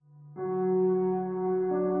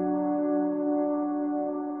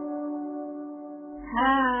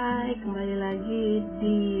kembali lagi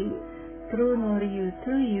di True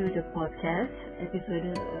You the podcast episode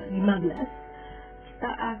 15. Kita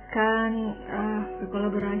akan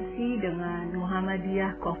berkolaborasi dengan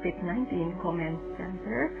Muhammadiyah COVID-19 Command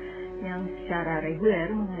Center yang secara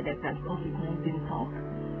reguler mengadakan COVID-19 Talk.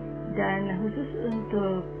 Dan khusus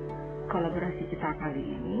untuk kolaborasi kita kali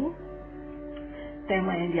ini,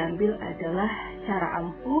 tema yang diambil adalah cara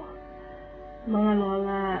ampuh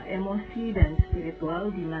mengelola emosi dan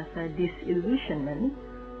spiritual di masa disillusionment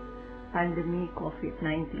pandemi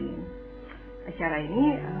COVID-19. Acara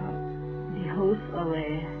ini di-host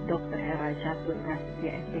oleh Dr. Era Catur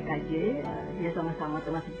Prasetya SPKJ. Dia sama-sama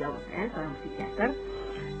teman sejawat saya, seorang psikiater.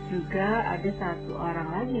 Juga ada satu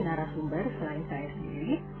orang lagi narasumber selain saya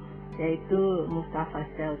sendiri, yaitu Mustafa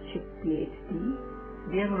Selçuk PhD.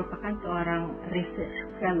 Dia merupakan seorang research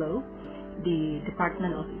fellow di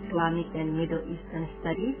Department of Islamic and Middle Eastern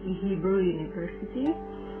Studies di Hebrew University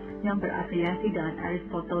yang berafiliasi dengan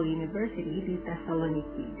Aristotle University di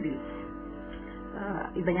Thessaloniki, Greece.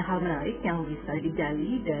 Banyak hal menarik yang bisa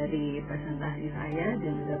digali dari presentasi saya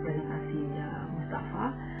dan juga presentasi Mustafa,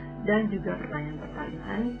 dan juga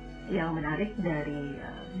pertanyaan-pertanyaan yang menarik dari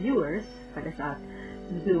viewers pada saat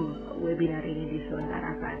Zoom webinar ini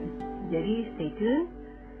diselenggarakan. Jadi stay tune,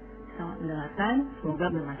 selamat mendengarkan, semoga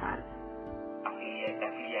bermanfaat.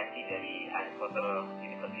 Afiliasi dari Aristotle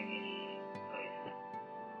University Greece.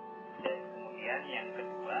 Dan kemudian yang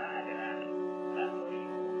kedua adalah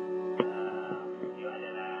Beliau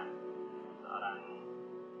adalah seorang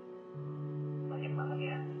banyak banget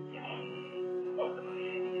ya yang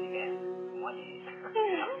sebenarnya ini jadi kayak semua di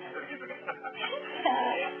gitu kan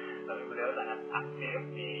ya. Tapi beliau sangat aktif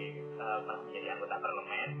di menjadi anggota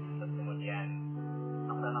parlemen. Terus kemudian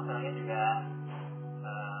novel-novelnya juga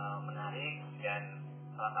menarik, dan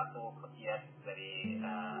salah satu pegiat dari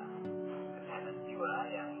kesehatan jiwa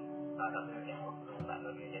yang salah satu yang waktu Mbak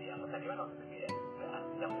Nuril jadi anggota dewan waktu itu ya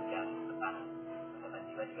sedang tentang kesehatan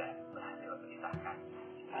jiwa juga berhasil disahkan.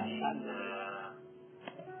 Jadi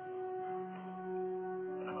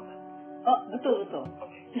kenapa Mbak? Oh betul.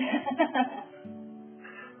 Oke.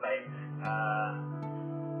 Baik,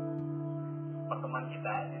 pertemuan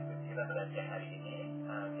kita, diskusi kita pada siang hari ini,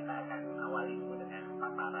 kita akan awali dulu dengan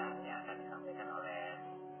paparan yang akan disampaikan oleh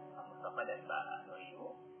Mustafa dan Mbak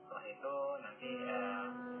Nuril. Setelah itu nanti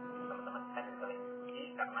teman-teman kita bisa diskusi,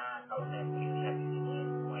 karena kalau saya lihat di sini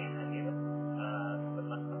semua yang hadir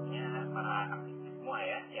kebetulan sepertinya para aktivis semua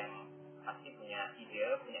ya, yang pasti punya ide,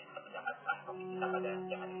 punya pendapat tentang topik kita pada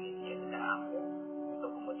siang hari ini, yaitu cara ampuh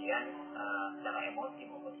untuk kemudian secara emosi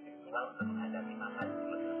maupun spiritual untuk menghadapi masa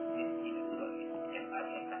yang saat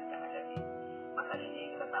ini kita hadapi. Masa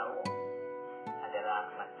ini kita tahu adalah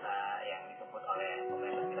masa yang disebut oleh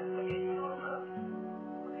pemerintah kita sebagai new normal.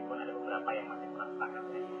 Meskipun ada beberapa yang masih kurang sepakat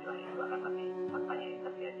dengan istilah itu, akan tapi faktanya ini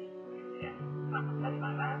terjadi. Ya, masa di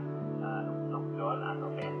mana lockdown atau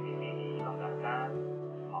PSBB dilonggarkan,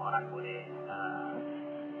 semua orang boleh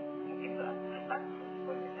mungkin beraktivitas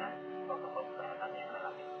meskipun dengan protokol kesehatan yang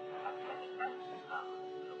relatif ketat dibandingkan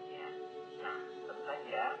sebelumnya. Nah, tentu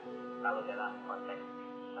saja kalau dalam konteks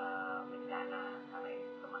bencana, karena ini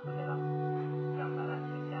termasuk dalam gambaran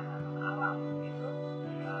bencana alam gitu,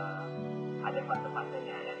 ada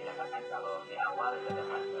fase-fasenya yang dikatakan kalau di awal itu ada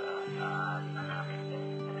fase di mana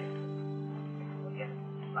bencana itu, kemudian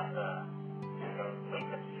fase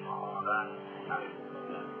waited semua orang saling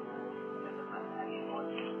berubah dan fase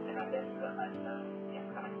emosi, dan ada juga fase yang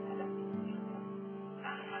sekarang kita hadapi.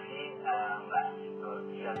 Nah, nanti Mbak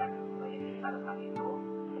silakan banyak cerita tentang itu,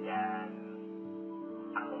 dan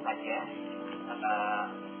langsung saja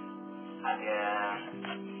ada 7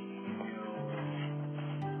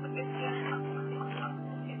 menit ya, maksimal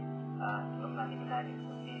 10 menit sebelum nanti kita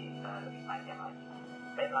diskusi lebih panjang lagi.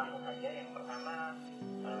 Baik, langsung saja yang pertama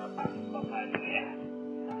Pak Mustafa dulu ya,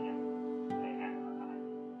 misalnya sampaikan masalahnya.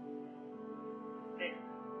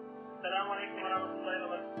 Assalamualaikum warahmatullahi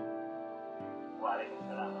wabarakatuh.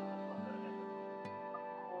 Waalaikumsalam warahmatullahi wabarakatuh.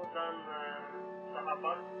 Dan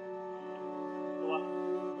sahabat, tuan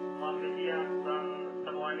Muhammadiyah dan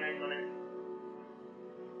semuanya Indonesia.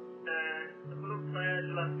 Sebelum saya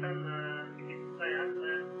jelaskan sedikit saya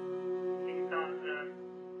cerita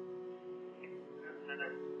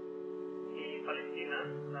di Palestina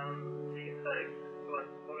dan di Israel buat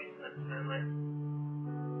COVID-19.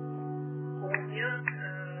 Umumnya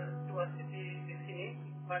situasi di sini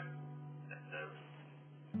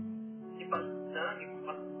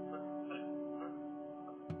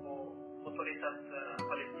otoritas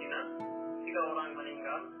Palestina 3 orang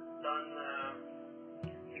meninggal dan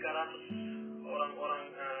 300 orang-orang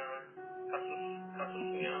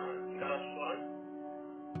kasusnya 300 orang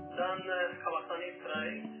dan kawasan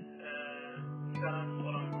Israel 300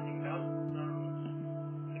 orang meninggal dan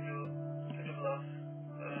 1700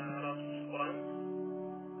 orang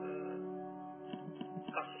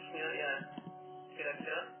kasusnya ya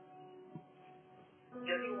kira-kira.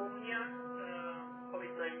 Jadi umumnya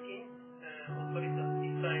COVID-19 otoritas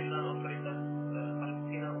Israel dan otoritas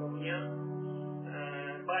Palestina umumnya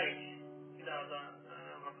baik, tidak ada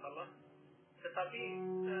masalah. Tetapi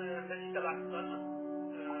Masjid Al-Aqsa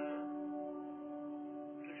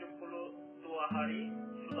 72 hari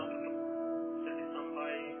sudah tutup, jadi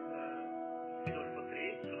sampai Idul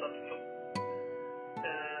Fitri sudah tutup.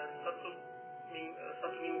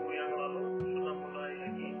 Satu minggu yang lalu sudah mulai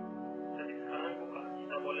lagi, jadi sekarang buka,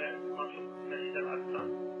 kita boleh masuk Masjid Al-Aqsa.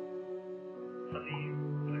 Tapi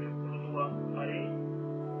 72 hari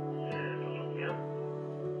tutupnya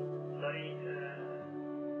dari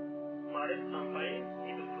Maret sampai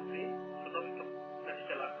Idul Fitri sudah tutup Masjid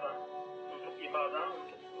Al-Aqsa untuk ibadah,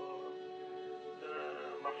 untuk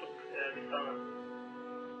masuk di sana.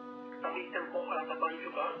 Tapi Tempo Al-Taban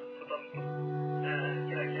juga sudah tutup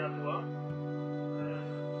kira-kira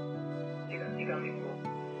 3 minggu.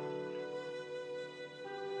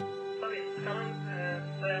 Tapi sekarang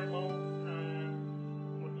saya mau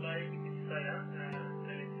mulai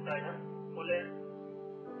saya boleh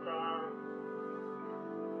buka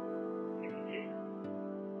sedikit.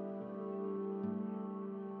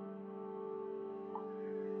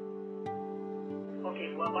 Oke,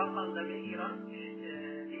 wabah pandemi Iran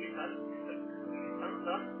digital dan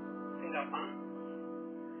tanggapan.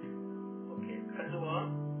 Oke, kedua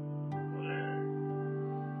boleh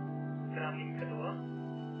grafik kedua.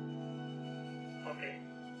 Oke,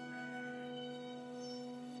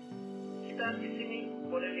 kita di sini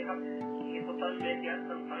boleh lihat liputan media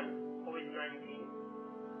tentang COVID-19.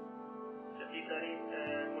 Jadi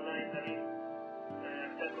mulai dari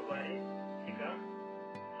Februari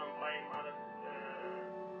 3 sampai Maret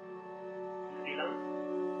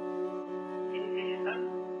 9. Ini digital,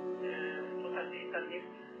 total digital news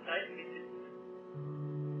site visit.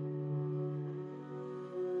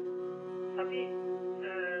 Tapi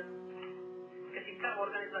ketika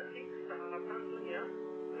organisasi kesehatan dunia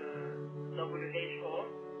WHO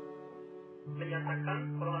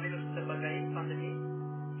menyatakan coronavirus sebagai pandemi,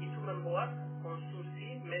 itu membuat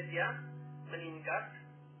konsumsi media meningkat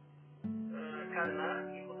karena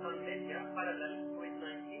ikutan media paralel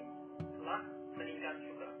COVID-19 telah meningkat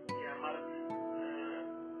juga. Ya, Maret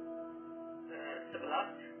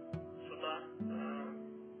 11 sudah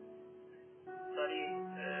dari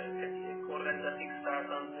organisasi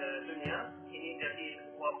kesehatan dunia ini jadi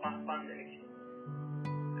wabah pandemi.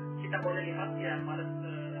 Kita boleh lihat ya Maret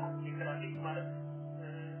di grafik Maret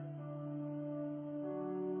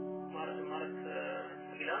 9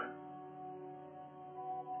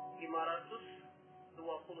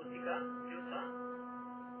 523 juta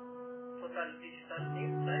total digital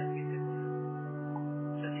news site visit.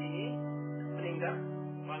 Jadi ini meningkat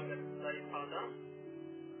banget daripada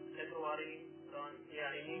Februari, dan ya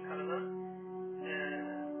ini karena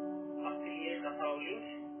affiliate atau link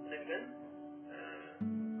dengan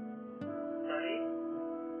dari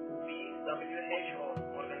WHO,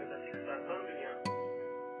 Organisasi Kesehatan Dunia.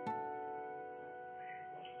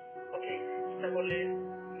 Oke, kita boleh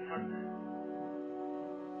lihat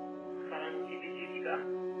sekarang IPG 3.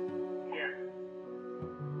 Ya,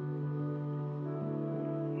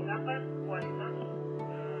 mengapa kualitas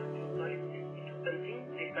jurnalistik itu penting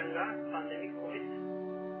di tengah pandemi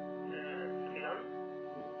COVID-19?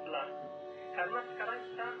 Karena sekarang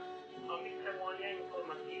kita ambil semuanya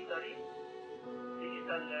informasi dari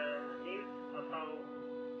digital news atau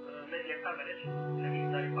media coverage lebih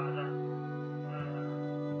daripada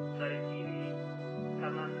dari TV,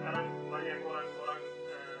 karena sekarang banyak orang-orang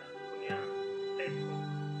punya Facebook,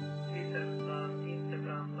 Twitter, dan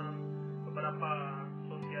Instagram dan beberapa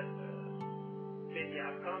sosial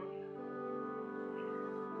media account.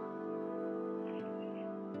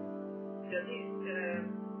 Jadi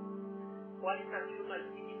kualitas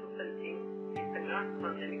jurnalistik itu penting di tengah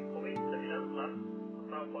pandemi COVID-19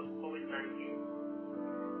 atau COVID-19.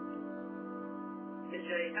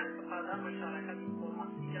 Menjadikan kepada masyarakat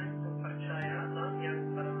informasi yang terpercaya dan yang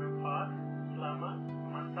bermanfaat selama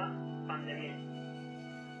masa pandemi.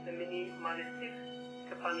 Meminimalisir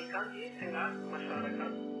kepanikan di tengah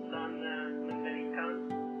masyarakat dan memberikan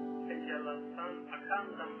penjelasan akan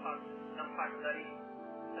dampak dari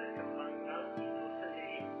perkembangan itu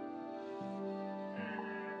sendiri.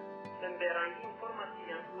 Memberi informasi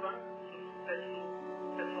yang kurang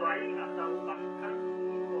sesuai atau bahkan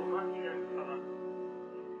informasi yang salah.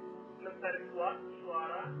 Memperkuat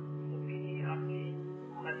suara opini ahli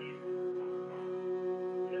alternatif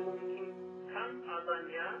memungkinkan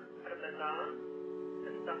adanya perbedaan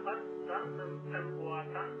pendapat dan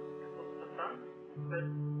pembuatan keputusan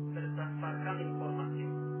berdasarkan informasi,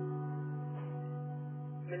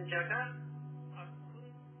 menjaga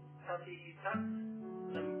akuntabilitas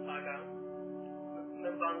lembaga,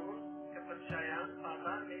 membangun kepercayaan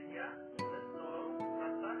pada media, mendorong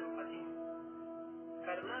rasa empati.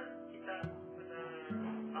 Karena kita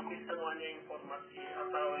ambil semuanya informasi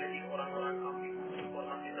atau lebih orang-orang ambil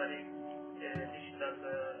informasi dari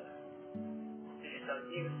digital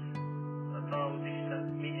news atau digital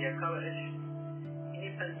media coverage, ini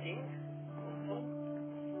penting untuk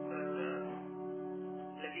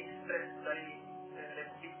lebih stres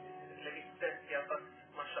di atas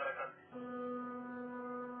masyarakat.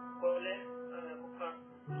 Boleh buka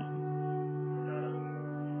dalam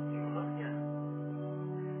informasinya.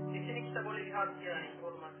 Di sini kita boleh lihat ya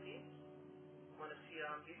informasi manusia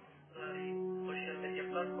ambil dari social media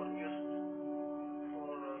platform used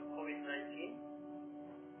for COVID-19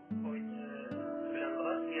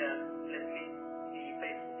 ya, lebih di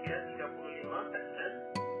Facebook ya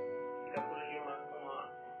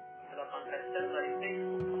 35,8% dari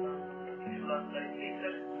Facebook dan 17 dari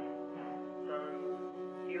Twitter dan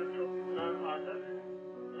YouTube dan other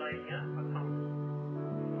lainnya account.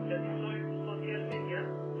 Jadi sosial media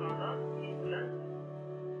ada influence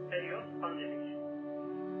period pandemik.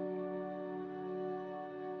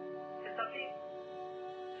 Tetapi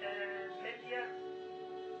media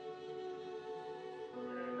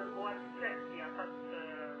membuat stres di atas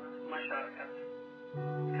masyarakat.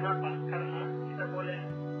 Kenapa? Karena kita boleh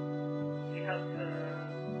lihat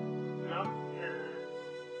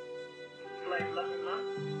slide 6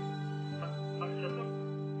 Pak Joto,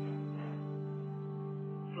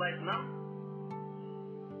 slide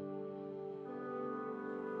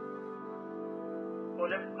 6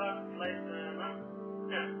 boleh buka slide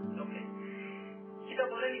 6 ya, oke. Kita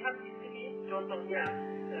boleh lihat di sini contohnya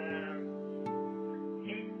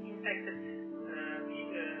infected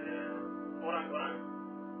orang-orang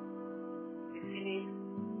di sini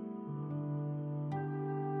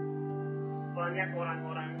banyak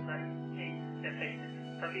orang-orang dari affected,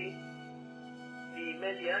 tapi di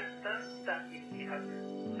media kita tidak lihat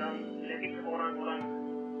dan lebih orang-orang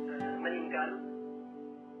meninggal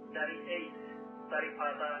dari AIDS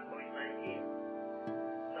daripada COVID-19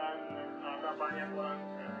 dan ada banyak orang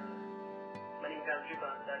meninggal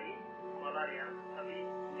juga dari malaria, tapi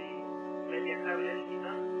di media coverage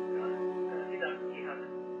kita tidak lihat.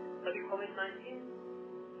 Tapi COVID-19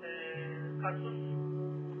 kasus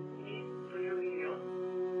ini 7 miliar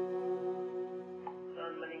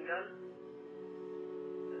dan meninggal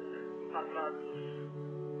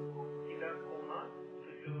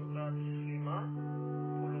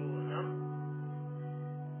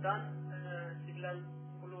 403,756 dan 98%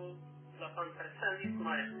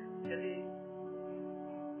 Ismail. Jadi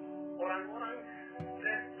orang-orang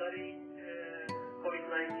stres dari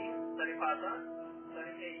COVID-19 daripada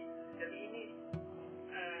dari AIDS. Jadi ini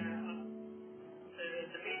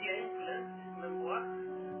the media influence membuat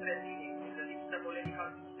stres ini. Jadi kita boleh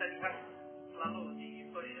lihat selalu di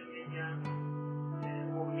social media,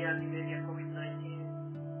 umumnya di media COVID-19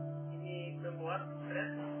 ini membuat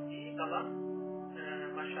stres di dalam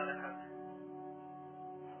masyarakat.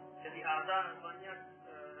 Jadi ada banyak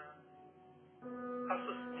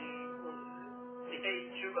kasus di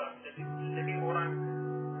AIDS juga, jadi lebih orang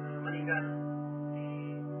meninggal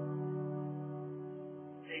di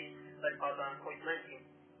AIDS daripada COVID-19.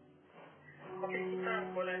 Oke,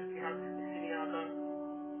 kita boleh lihat di sini ada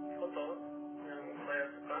foto yang saya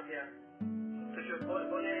suka ya. 7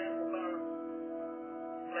 boleh buka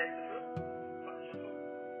slide 7.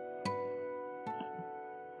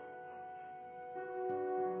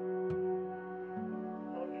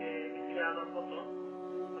 Ada foto,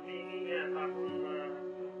 tapi ini ya tahun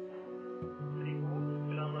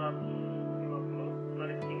 1950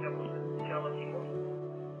 dari Singapura, Jawa Timur,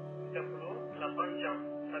 38 jam.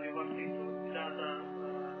 Tapi waktu itu tidak ada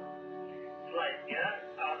slide ya,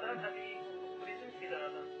 ada tapi tulisan tidak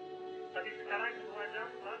ada. Tapi sekarang 2 jam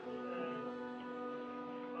plus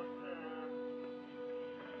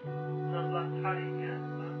 16 hari ya,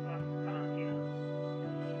 plus karantina.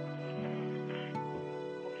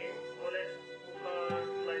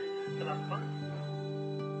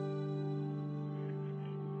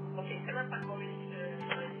 Oke, kenapa COVID-19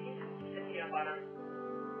 setia barang?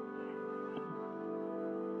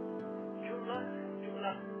 Jumlah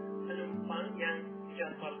penumpang yang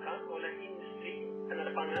dijadwalkan oleh industri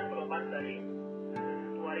penerbangan global dari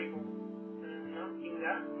 2006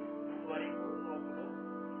 hingga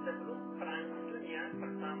 2020 sebelum Perang Dunia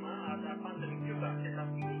Pertama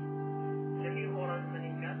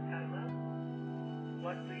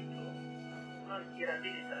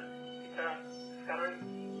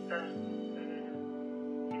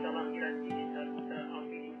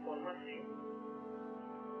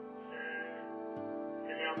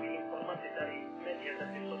informasi dari media,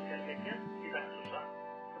 dari sosial media tidak susah.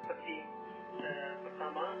 Seperti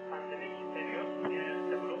pertama pandemi serius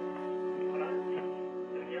sebelum orang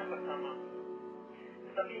dunia pertama.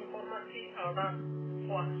 Tapi informasi ada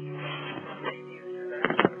hoax juga, fake news juga.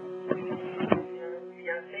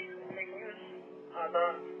 Yang fake news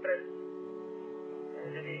ada stres,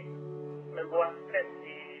 jadi membuat stres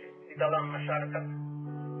di dalam masyarakat.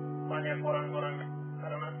 Banyak orang-orang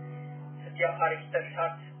karena setiap hari kita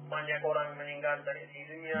lihat banyak orang meninggal dari di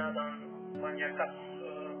dunia dan banyak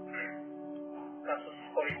kasus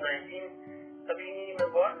COVID-19. Tapi ini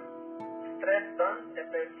membuat stres dan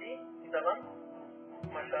depresi di dalam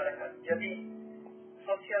masyarakat. Jadi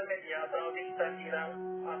sosial media atau digital kira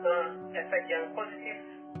ada efek yang positif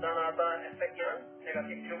dan ada efek yang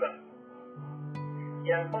negatif juga.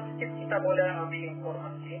 Yang positif kita boleh ambil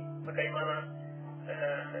informasi bagaimana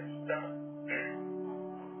kita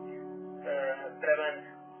prevent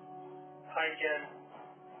hygiene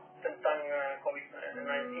tentang COVID-19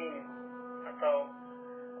 atau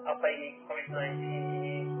apa ini COVID-19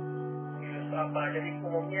 ini virus apa. Jadi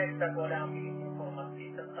umumnya kita boleh ambil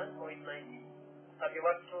informasi tentang COVID-19. Tapi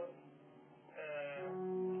waktu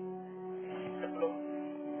sebelum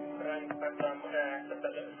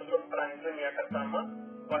perang dunia pertama,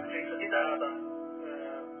 waktu itu tidak ada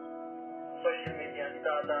social media,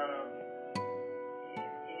 tidak ada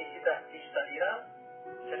ini tidak digital era,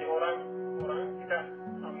 jadi orang tidak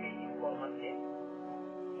ambil informasi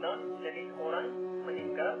dan jadi orang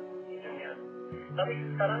meninggal di dunia. Tapi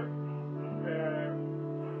sekarang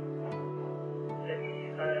jadi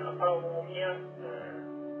apa umumnya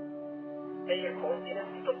ekor ini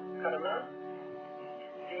tutup karena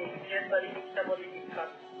di Januari kita boleh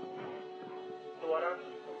ikat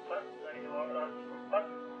 204 dari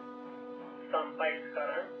 204 sampai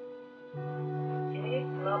sekarang ini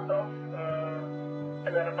number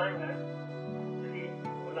penerbangan. Jadi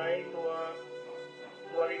mulai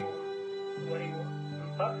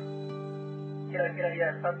 2004 kira-kira ya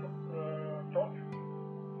 1.9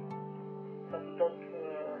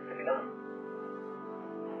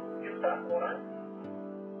 juta orang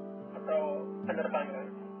atau penerbangan.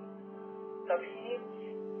 Tapi ini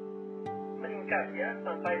meningkat ya,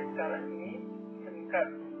 sampai sekarang ini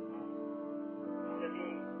meningkat.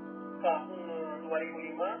 Jadi tahun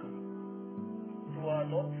 2005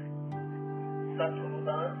 2.1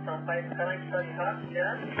 dan sampai sekarang kita lihat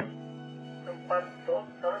ya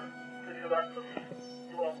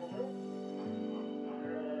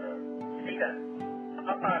 4.723.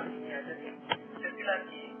 Apa artinya? Jadi lebih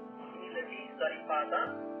lagi ini lebih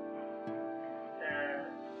daripada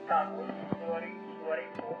tahun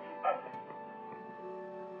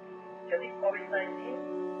 2004. Jadi COVID-19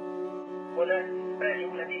 boleh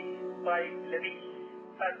spreading lebih baik, lebih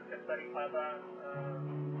cepat daripada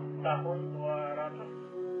tahun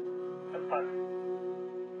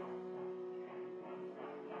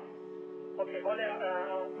 204. Oke, boleh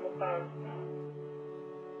buka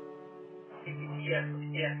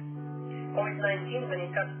ya. COVID-19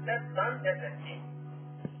 meningkat stres dan depresi.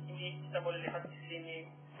 Ini kita boleh lihat di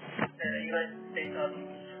sini. United States are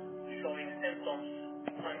showing symptoms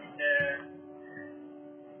on the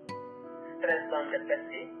stress dan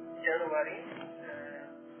depresi. Januari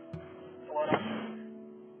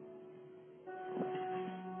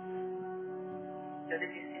 200. Jadi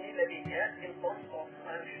di sini lebih ya symptoms of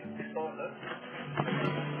anxious disorder.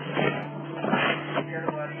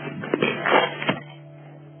 Januari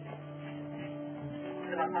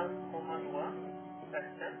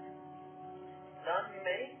 8,2%. Dan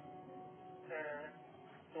Mei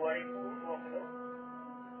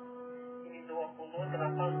 2020 ini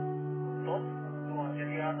 28.2.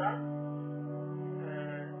 Jadi ada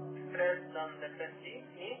stres dan depresi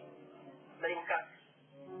ini meningkat.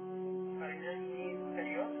 Karena ini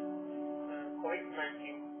serius COVID-19.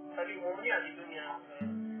 Tapi umumnya di dunia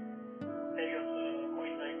serius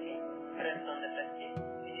COVID-19, stres dan depresi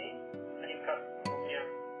ini meningkat umumnya.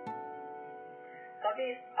 Tapi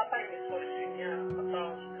apa ini solusinya atau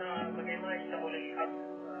bagaimana kita boleh lihat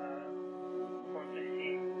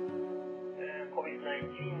kondisi COVID-19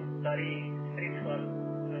 dari spiritual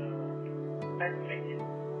perspektif?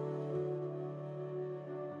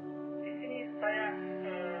 Di sini saya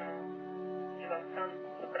jelaskan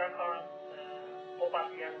beberapa obat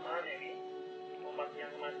yang manewi.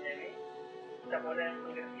 Kita boleh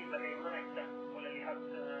mengerti bagaimana kita boleh lihat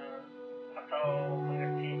atau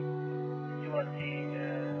mengerti situasi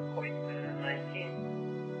COVID-19.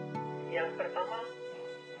 Yang pertama,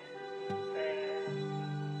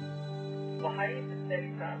 wahai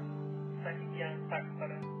penderita sakit yang tak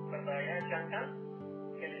berdaya, jangan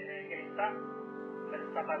gelisah,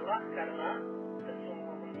 bersabarlah karena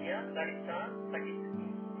sesungguhnya derita sakit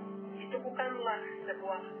itu bukanlah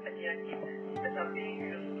sebuah penyakit, tetapi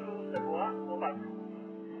justru sebuah obat.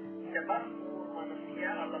 Sebab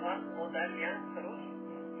manusia adalah modal yang terus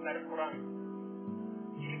berkurang.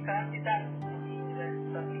 Jika tidak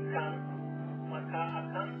diinvestasikan, maka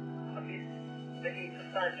akan habis begitu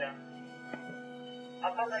saja.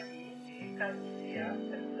 Apalagi jika usia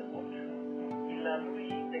tersebut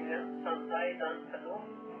dilalui dengan santai dan penuh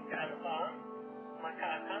kealpaan,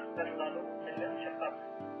 maka akan berlalu dengan cepat.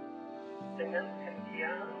 Dengan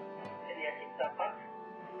demikian, penyakit dapat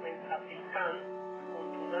menghasilkan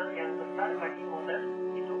keuntungan yang besar bagi model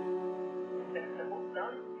hidup tersebut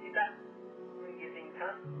dan tidak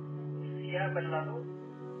mengizinkan usia berlalu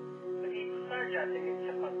begitu saja dengan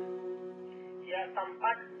cepat. Ia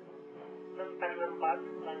tampak memperlambat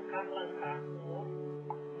langkah-langkah umum,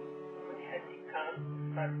 menghentikan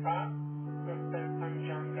serta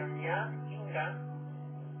memperpanjangkannya hingga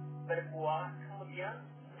berbuah kemudian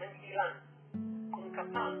menghilang.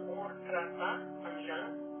 Ungkapan umur terasa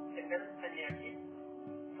panjang dengan penyakit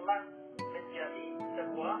telah menjadi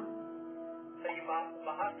sebuah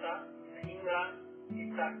peribahasa sehingga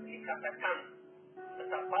bisa dikatakan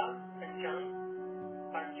betapa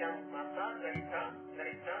panjang masa derita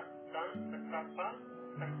dan betapa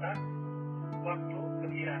pendek waktu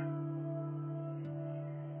gembira.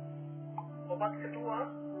 Obat kedua,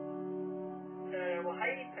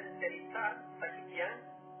 wahai penderita sakit yang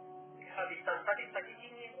kehabisan. Tadi sakit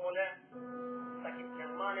ini oleh sakit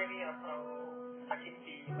yang manevi atau sakit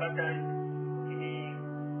di badan. Ini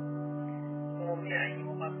umumnya ini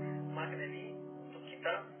obat magnevi untuk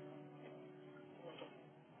kita, untuk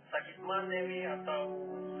sakit manevi atau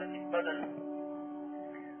sakit badan.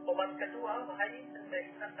 Obat kedua, wahai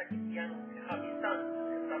penderita sakit yang kehabisan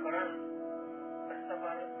kesabaran,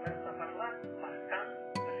 bersabarlah bahkan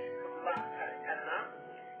bersyukurlah karena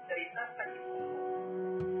derita sakit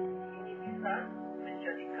ini bisa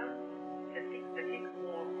menjadikan detik-detik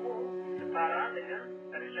umurmu setara dengan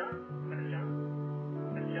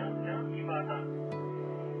berjam-jam ibadah.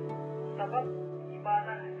 Sebab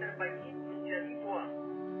ibadah terbagi menjadi dua.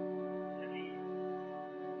 Jadi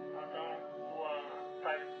ada dua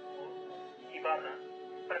type ibadah.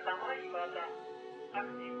 Pertama, ibadah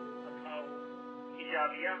aktif atau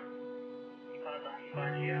ijabiyah, ibadah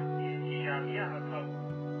ijabiyah atau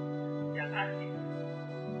yang aktif.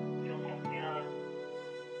 Contohnya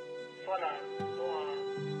salat, doa,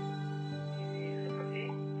 ini seperti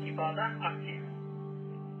ibadah aktif.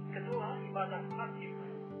 Kedua, ibadah pasif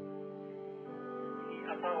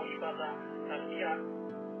atau ibadah tarbiyah,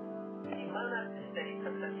 di mana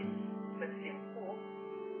penderita sakit bersimpuh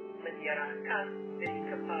menyerahkan diri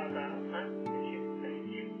kepada Sang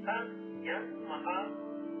Pencipta yang Maha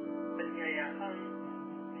Penyayang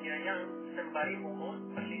sembari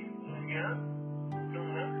mohon perlindungan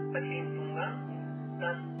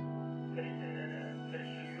dan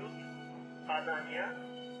bersujud padanya.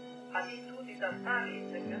 Hal itu didasari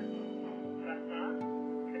dengan rasa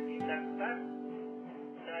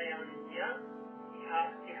ketidakpercayaannya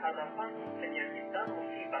di hadapan penyakit dan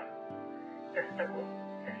musibah tersebut,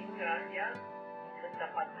 sehingga ia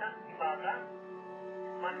mendapatkan ibadah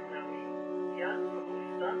maknawi yang lurus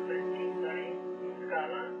dan bersih dari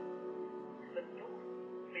segala bentuk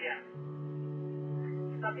riya.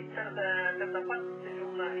 Tetapi terdapat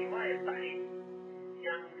sejumlah riwayat sahih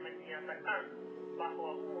yang menyatakan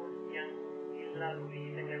bahwa umur yang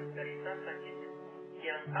dilalui dengan derita sakit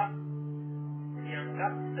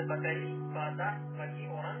dianggap sebagai ibadah bagi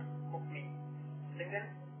orang mukmin dengan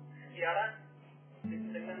syarat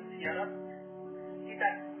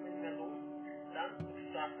tidak mengeluh dan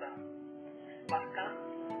berpuasa. Bahkan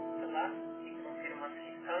telah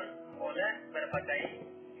dikonfirmasikan oleh berbagai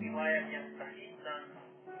riwayat yang sahih dan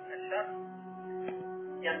benar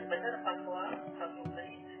yang benar bahwa 1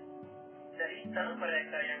 menit derita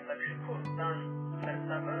mereka yang bersyukur dan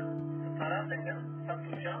bersabar setara dengan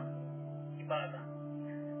 1 jam ibadah,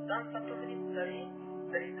 dan 1 menit dari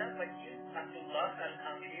derita bagi Abdullah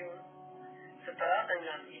Al-Hamiyun setara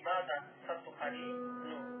dengan ibadah 1 hari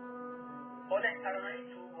penuh. Oleh karena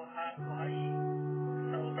itu, wahai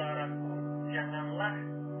saudaraku, janganlah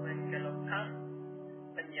menggeluhkan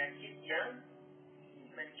penyakit yang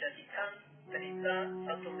menjadikan derita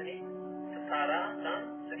 1 menit setara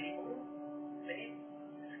dan 1000 menit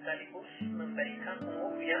sekaligus memberikan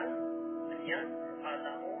umur yang panjang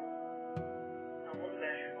kepadamu. Namun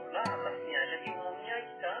bersyukurlah atasnya. Jadi umumnya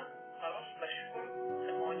kita harus bersyukur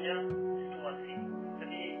semuanya situasi.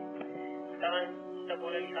 Jadi sekarang kita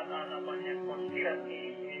boleh lihat ada banyak konspirasi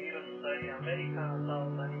virus dari Amerika atau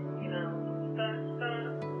dari China untuk kita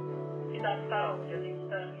tidak tahu, jadi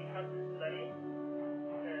kita lihat dari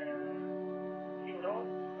window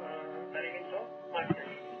market.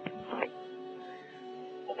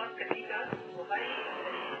 Obat ketiga mulai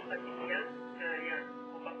dari bagian yang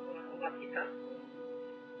obat kita.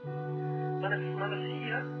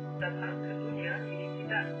 Manusia datang ke dunia ini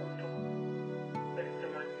tidak untuk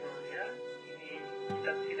berteman-teman, ya. Ini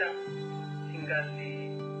kita tidak tinggal di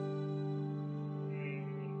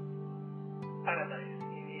paradise.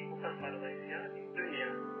 Ini bukan paradise, ya, di dunia.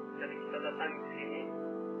 Jadi kita datang ke sini,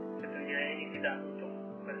 ke dunia ini tidak untuk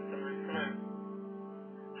berteman-teman.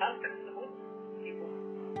 Hal tersebut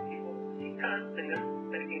dibuktikan dengan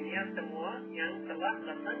perginya semua yang telah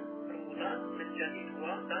datang bermula menjadi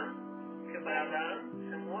dua dan keberadaan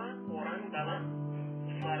semua orang dalam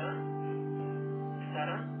suara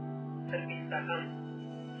terpisahkan.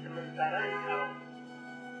 Sementara engkau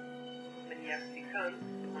menyaksikan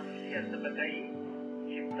manusia sebagai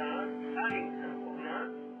ciptaan paling sempurna,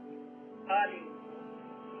 paling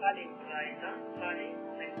berkaitan, paling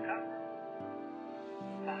lengkap.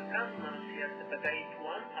 Bahkan manusia sebagai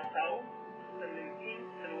tuan atau pemimpin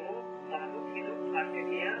seluruh makhluk hidup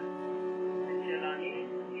akhirnya menjalani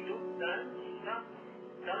hidup dan susah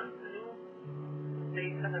dan penuh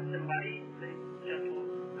cerita kembali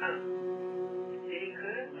menjatuhkan diri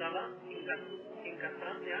ke dalam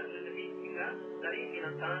tingkatan yang lebih tinggi dari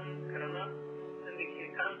binatang karena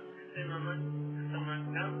memikirkan kesenangan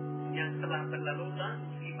yang telah berlalu dan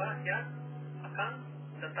musibah yang akan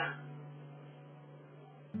datang.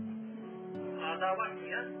 Ada waktu,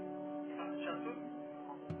 ya, satu.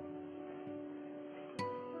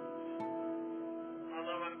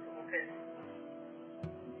 Ada waktu, oke.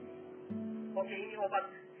 Oke, ini obat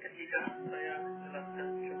ketiga. Saya jelaskan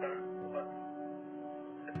juga obat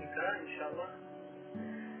ketiga, insyaAllah.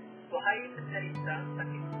 Wahai penderita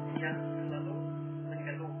sakit yang selalu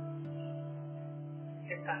mengeluh,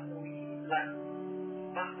 ketahuilah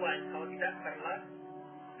bahwa engkau tidak berhak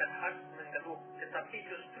mengeluh, tetapi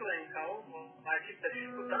justru engkau wajib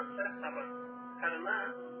bersyukur dan bersabar, karena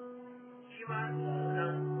jiwa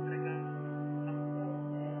dan mereka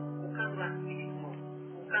bukanlah milikmu,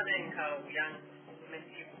 bukan engkau yang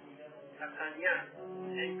menciptakannya.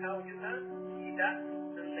 Engkau juga tidak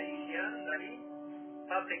Malaysia dari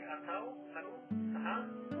pabrik atau usaha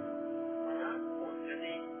manapun.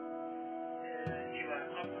 Jadi jiwa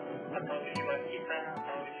atau jiwa kita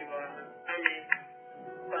atau jiwa kami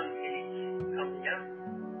bukan milik kamu, ya.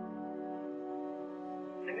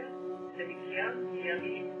 Dengan demikian ia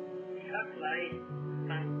milik pihak lain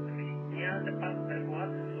tentang pemiliknya dapat berbuat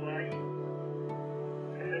sesuai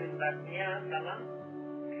kehendaknya dalam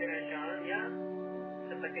kerajaannya,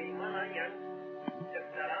 sebagaimana yang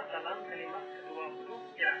tertera dalam kalimat ke-20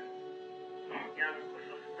 yang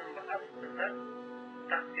khusus membahas tentang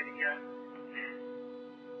takdirnya.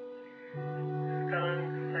 Sekarang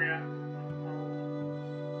saya mau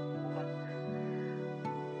obat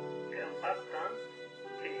keempat dan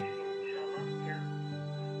insyaAllah, ya.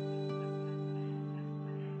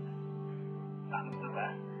 Coba.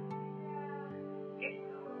 Oke,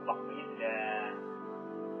 waktunya sudah.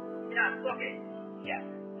 Ya, oke. Ya,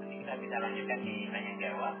 nanti kita bisa lanjutkan di tanya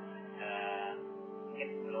jawab. Mungkin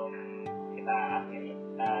sebelum kita akhiri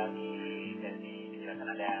di sesi penjelasan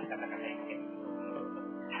ada kata-kata yang mungkin untuk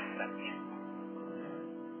beratnya.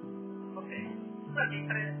 Oke, lagi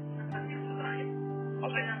presentasi terakhir.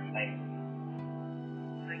 Oke, baik.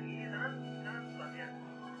 Lagi jangan ya.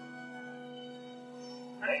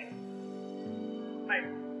 Baik. Baik.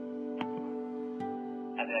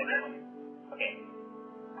 Ada lagi? Oke.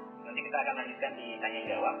 Nanti kita akan lanjutkan di tanya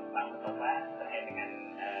jawab Pak Mustafa terkait dengan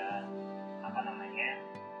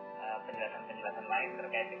penjelasan lain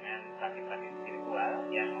terkait dengan praktik-praktik spiritual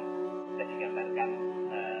yang sudah digambarkan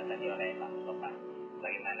tadi oleh Pak Mustafa.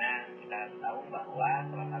 Bagaimana kita tahu bahwa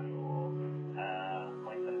salah satu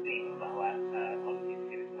poin penting bahwa kondisi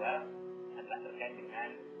spiritual adalah terkait dengan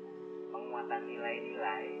penguatan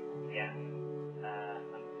nilai-nilai yang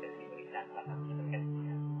manusia diberikan, salah satu terkait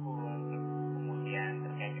dengan hukum, kemudian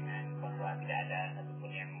terkait dengan bahwa tidak ada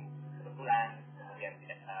satupun yang kebetulan, kemudian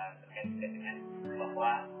tidak terkait juga dengan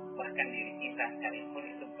bahwa bahkan diri kita sekalipun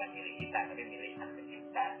itu bukan milik kita tapi milik Sang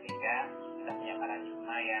Pencipta, sehingga kita punya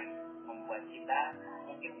paradigma yang membuat kita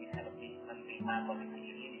mungkin bisa lebih menerima kondisi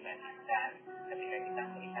ini dibandingkan ketika kita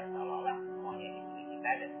melihat seolah-olah semuanya ini milik kita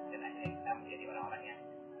dan kemudian akhirnya kita menjadi orang-orang yang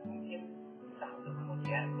mungkin susah untuk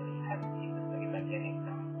kemudian melihat itu sebagai bagian yang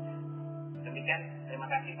kita. Demikian, terima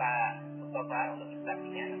kasih Pak Mustafa untuk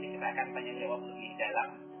presentasinya. Nanti kita akan tanya jawab lebih dalam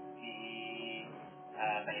di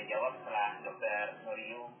tanya jawab setelah Dr.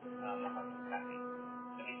 Noriyu melakukan presentasi.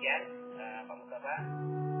 Demikian Pak Mustafa.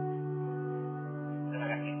 Terima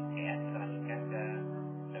kasih. Ya, kita lanjutkan ke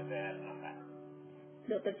Dr. Nova.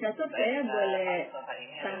 Dr. Catur, saya boleh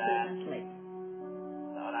tampilkan slide.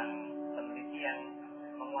 Seorang peneliti yang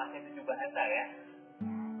menguasai 7 bahasa ya.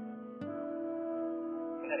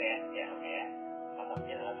 Benar ya? Ya, oke ya.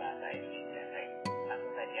 Contohnya adalah bahasa Indonesia. Baik.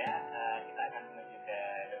 Langsung saja kita akan menuju ke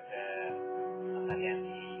Dr. Notarian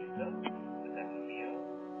di YouTube. Dr. Nubio.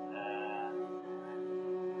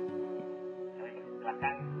 Kami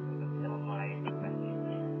persilakan untuk bisa memulai presentasi.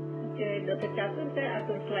 Oke, Dr. Catur, saya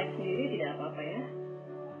atur slide sendiri, tidak apa-apa ya?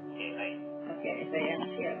 Oke, baik. Oke, saya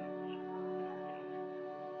share.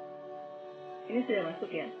 Ini sudah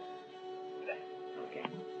masuk ya? Sudah. Oke.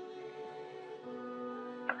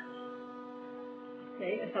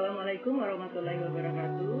 Baik, Assalamualaikum warahmatullahi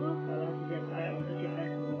wabarakatuh. Salam sejahtera untuk kita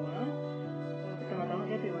semua. Pertama-tama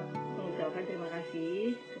saya mengucapkan terima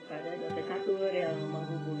kasih kepada Dr. Catur yang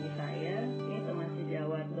menghubungi saya. Ini teman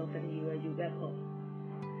sejawat dokter jiwa juga kok.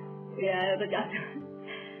 Ya, Dr. Catur.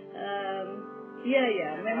 Iya,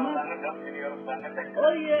 memang.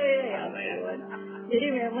 Oh iya, ya ampun. Jadi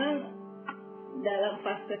memang dalam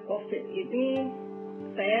fase COVID ini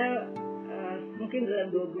saya mungkin dalam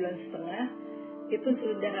 2 bulan setengah itu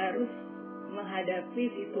sudah harus menghadapi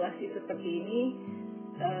situasi seperti ini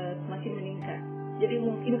semakin meningkat. Jadi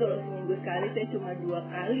mungkin kalau seminggu sekali saya cuma 2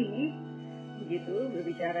 kali begitu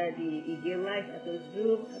berbicara di IG Live atau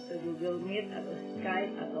Zoom atau Google Meet atau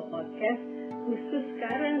Skype atau podcast. Khusus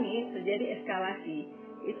sekarang nih terjadi eskalasi.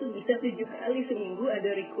 Itu bisa 7 kali seminggu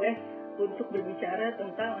ada request untuk berbicara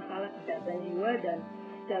tentang masalah kesehatan jiwa dan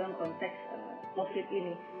dalam konteks COVID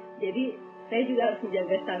ini. Jadi saya juga harus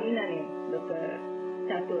menjaga stamina nih, Dr.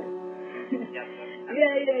 Catur. Iya.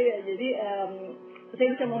 Jadi saya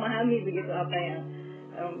bisa memahami begitu apa yang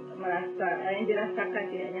yang dirasakan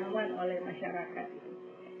tidak nyaman oleh masyarakat itu.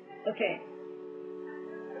 Oke.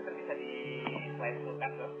 Itu bisa di slide dulu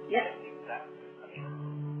kan, Dok? Ya.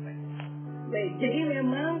 Baik, jadi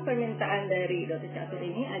memang permintaan dari Dr. Catur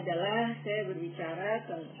ini adalah saya berbicara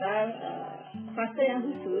tentang fase yang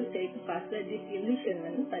khusus, yaitu fase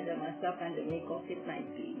disillusionment pada masa pandemi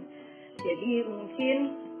COVID-19. Jadi mungkin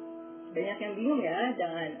banyak yang bingung ya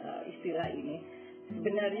dengan istilah ini.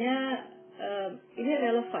 Sebenarnya ini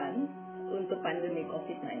relevan untuk pandemi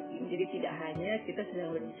COVID-19. Jadi tidak hanya kita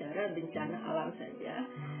sedang berbicara bencana alam saja,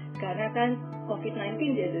 karena kan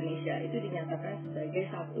COVID-19 di Indonesia itu dinyatakan sebagai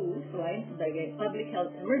satu, selain sebagai public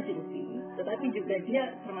health emergency, tetapi juga dia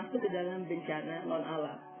termasuk ke dalam bencana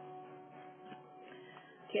non-alam.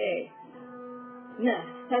 Oke. Nah,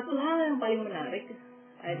 satu hal yang paling menarik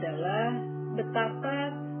adalah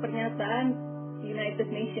betapa pernyataan United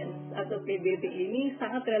Nations atau PBB ini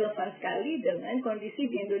sangat relevan sekali dengan kondisi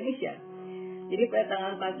di Indonesia. Jadi pada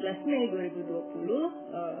tanggal 14 Mei 2020,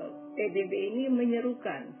 PBB ini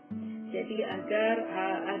menyerukan, jadi agar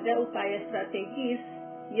ada upaya strategis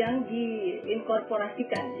yang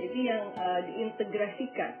diinkorporasikan, jadi yang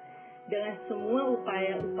diintegrasikan dengan semua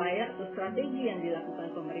upaya-upaya atau strategi yang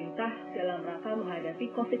dilakukan pemerintah dalam rangka menghadapi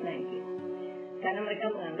COVID-19. Karena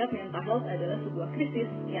mereka menganggap mental health adalah sebuah krisis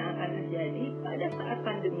yang akan terjadi pada saat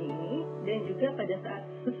pandemi ini dan juga pada saat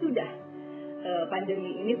sesudah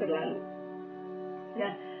pandemi ini berlalu.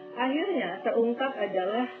 Nah, akhirnya terungkap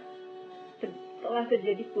adalah setelah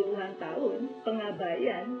terjadi puluhan tahun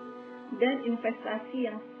pengabaian dan investasi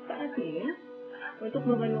yang sangat minim untuk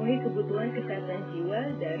memenuhi kebutuhan kesehatan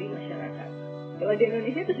jiwa dari masyarakat. Kalau di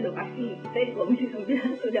Indonesia itu sudah pasti, saya di Komisi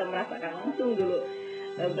 9 sudah merasakan langsung dulu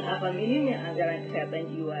betapa minimnya anggaran kesehatan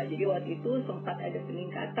jiwa. Jadi waktu itu sempat ada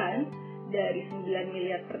peningkatan dari 9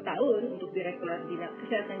 miliar per tahun untuk Direktorat Bina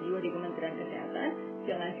Kesehatan Jiwa di Kementerian Kesehatan.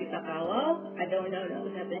 Jangan kita kawal, ada undang-undang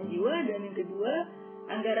kesehatan jiwa, dan yang kedua,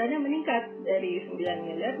 anggarannya meningkat dari 9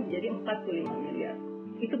 miliar menjadi 45 miliar.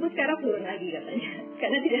 Itu pun sekarang turun lagi katanya,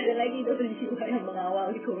 karena tidak ada lagi dokter jiwa yang mengawal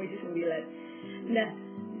di Komisi 9. Nah,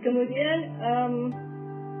 kemudian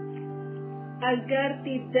agar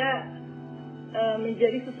tidak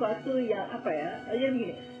menjadi sesuatu yang jadi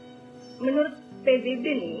begini, menurut PBB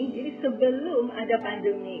nih, jadi sebelum ada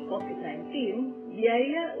pandemi COVID-19,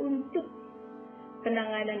 biaya untuk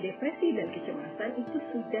penanganan depresi dan kecemasan itu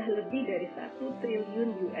sudah lebih dari 1 triliun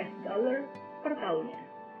US dollar per tahunnya.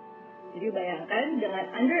 Jadi bayangkan dengan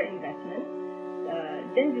underinvestment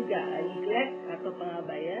dan juga neglect atau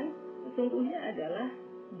pengabaian, sesungguhnya adalah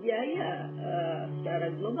biaya secara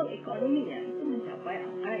global ekonominya itu mencapai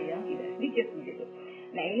angka yang tidak sedikit begitu.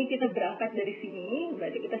 Nah, ini kita berangkat dari sini,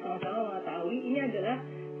 berarti kita sama-sama mengetahui ini adalah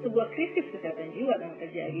sebuah krisis kesehatan jiwa yang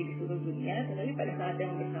terjadi di seluruh dunia, tetapi pada saat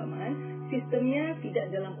yang bersamaan sistemnya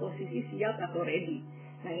tidak dalam posisi siap atau ready.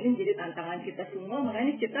 Nah, ini menjadi tantangan kita semua,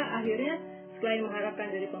 makanya kita akhirnya selain mengharapkan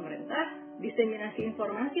dari pemerintah, diseminasi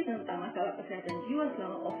informasi tentang masalah kesehatan jiwa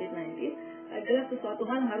selama COVID-19 adalah sesuatu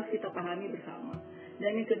hal yang harus kita pahami bersama.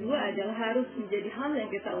 Dan yang kedua adalah harus menjadi hal yang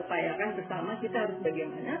kita upayakan bersama, kita harus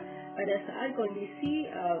bagaimana pada saat kondisi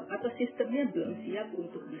atau sistemnya belum siap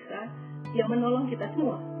untuk bisa menolong kita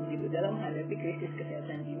semua begitu dalam menghadapi krisis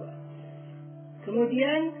kesehatan jiwa.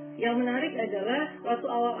 Kemudian yang menarik adalah waktu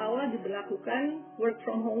awal-awal diberlakukan work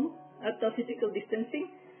from home atau physical distancing,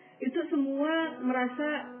 itu semua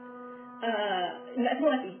merasa nggak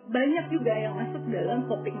semua sih, banyak juga yang masuk dalam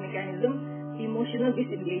coping mechanism emotional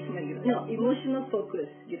disengagement gitu, emotional focus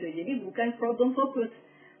gitu. Jadi bukan problem focus.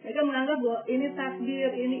 Mereka menganggap bahwa ini takdir,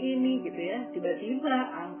 ini gitu ya. Tiba-tiba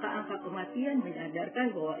angka-angka kematian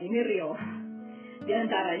menyadarkan bahwa ini real. Di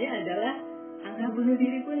antaranya adalah angka bunuh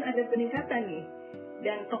diri pun ada peningkatan nih.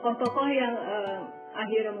 Dan tokoh-tokoh yang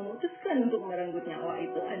akhirnya memutuskan untuk merenggut nyawa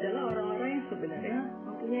itu adalah orang-orang yang sebenarnya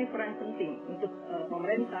mempunyai peran penting untuk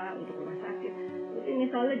pemerintah, untuk rumah sakit. Seperti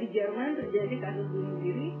misalnya di Jerman terjadi kasus bunuh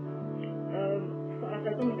diri salah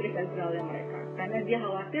satu menteri federalnya mereka, karena dia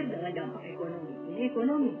khawatir dengan dampak ekonomi. Ini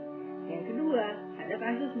ekonomi. Yang kedua, ada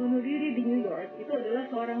kasus bunuh diri di New York. Itu adalah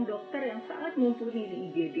seorang dokter yang sangat mumpuni di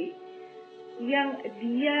IGD, yang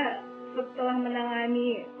dia setelah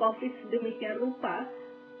menangani COVID sedemikian rupa,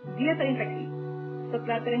 dia terinfeksi.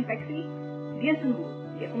 Setelah terinfeksi, dia sembuh.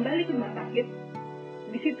 Dia kembali ke rumah sakit.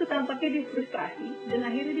 Di situ tampaknya dia frustrasi dan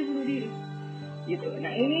akhirnya dia bunuh diri. Gitu.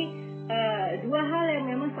 Nah, ini dua hal yang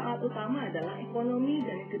memang sangat utama adalah ekonomi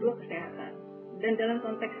dan yang kedua kesehatan. Dan dalam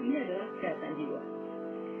konteks ini adalah kesehatan jiwa.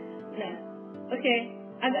 Nah,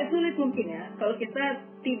 agak sulit mungkin ya kalau kita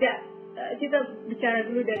kita bicara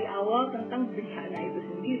dulu dari awal tentang bencana itu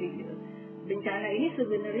sendiri gitu. Bencana ini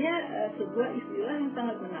sebenarnya sebuah istilah yang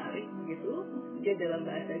sangat menarik begitu. Dia dalam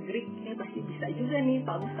bahasa Greek, ini pasti bisa juga nih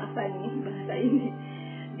Pak Mustafa nih bahasa ini.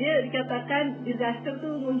 Dia dikatakan disaster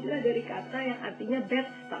tuh munculnya dari kata yang artinya bad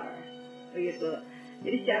star begitu.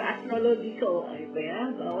 Jadi secara astrological gitu ya,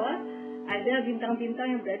 bahwa ada bintang-bintang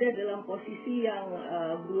yang berada dalam posisi yang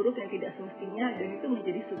buruk yang tidak semestinya, dan itu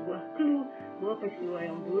menjadi sebuah clue bahwa peristiwa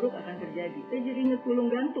yang buruk akan terjadi. Saya jadi ingat Pulung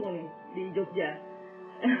Gantung nih di Jogja.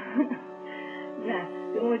 Nah,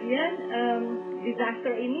 kemudian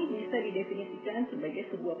disaster ini bisa didefinisikan sebagai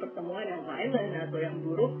sebuah pertemuan yang violent atau yang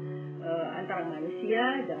buruk antara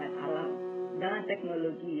manusia dengan alam, dengan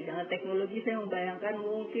teknologi. Dengan teknologi saya membayangkan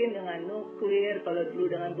mungkin dengan nuklir, kalau dulu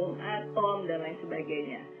dengan bom atom dan lain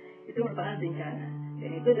sebagainya. Itu merupakan bencana, dan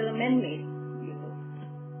itu adalah man-made gitu.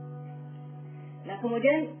 Nah,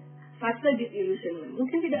 kemudian fase disillusionment,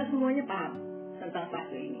 mungkin tidak semuanya paham tentang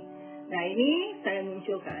fase ini. Nah, ini saya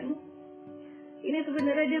munculkan. Ini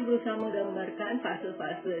sebenarnya dia berusaha menggambarkan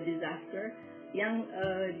fase-fase disaster yang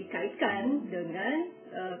dikaitkan dengan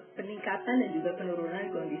peningkatan dan juga penurunan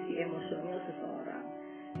kondisi emosional seseorang.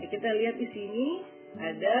 Ya, kita lihat di sini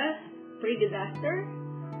ada pre-disaster,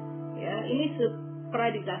 ya, ini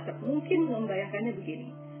pra-disaster. Mungkin membayangkannya begini.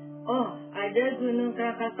 Oh, ada Gunung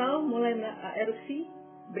Krakatau mulai erupsi.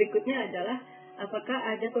 Berikutnya adalah apakah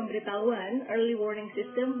ada pemberitahuan early warning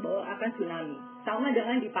system bahwa akan tsunami. Sama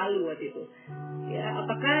dengan di Palu waktu itu. Ya,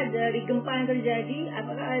 apakah dari gempa yang terjadi,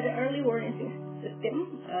 apakah ada early warning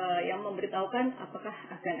system yang memberitahukan apakah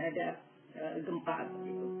akan ada gempa,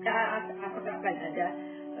 apakah akan ada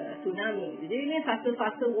tsunami. Jadi ini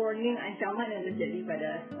fase-fase warning ancaman yang terjadi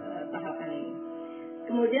pada tahapan ini.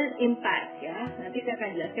 Kemudian impact, ya, nanti saya akan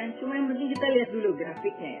jelaskan. Cuma yang penting kita lihat dulu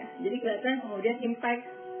grafiknya ya. Jadi kelihatan kemudian impact,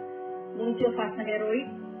 muncul fase heroik,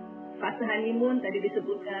 fase honeymoon tadi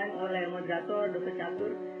disebutkan oleh moderator Dr.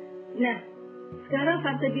 Catur. Nah, sekarang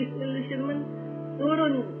fase disillusionment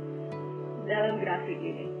turun dalam grafik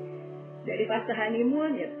ini. Dari fase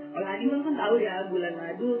honeymoon, ya, kalau honeymoon kan tahu ya, bulan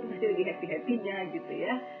madu pasti lagi happy-happynya gitu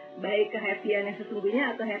ya. Baik kehappyan yang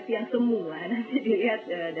sesungguhnya atau happy yang semua, nanti dilihat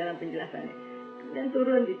dalam penjelasannya. Dan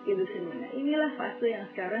turun disillusionment. Nah, inilah fase yang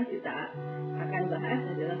sekarang kita akan bahas,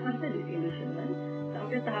 adalah fase disillusionment.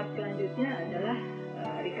 Sampai tahap selanjutnya adalah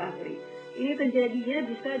recovery. Ini terjadinya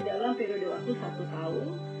bisa dalam periode waktu 1 tahun.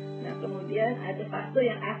 Nah, kemudian ada fase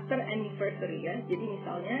yang after anniversary ya. Jadi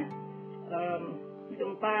misalnya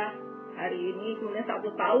gempa hari ini, kemudian 1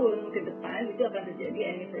 tahun ke depan itu akan terjadi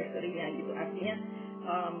anniversary-nya gitu. Artinya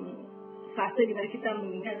fase di mana kita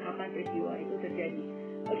mengingat kapan peristiwa itu terjadi.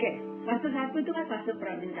 Fase 1 itu kan fase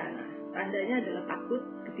prabencana. Tandanya adalah takut,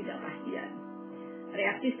 ketidakpastian.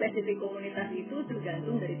 Reaksi spesifik komunitas itu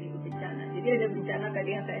tergantung dari tipe bencana. Jadi ada bencana tadi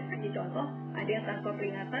yang saya kasih contoh, ada yang tanpa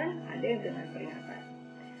peringatan, ada yang dengan peringatan.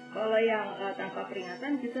 Kalau yang tanpa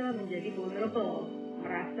peringatan, kita menjadi vulnerable,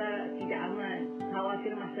 merasa tidak aman,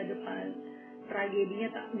 khawatir masa depan.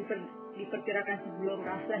 tragedinya tak diperkirakan sebelum,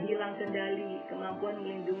 rasa hilang kendali, kemampuan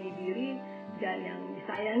melindungi diri, dan yang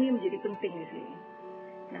disayangi menjadi penting di sini.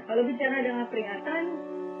 Nah, kalau bicara dengan peringatan,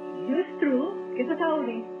 justru kita tahu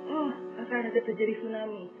nih, akan ada terjadi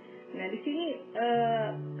tsunami. Nah, di sini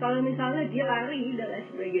kalau misalnya dia lari dan lain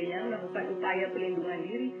sebagainya, melakukan upaya pelindungan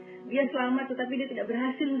diri, dia selamat tetapi dia tidak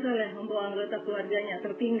berhasil misalnya membawa anggota keluarganya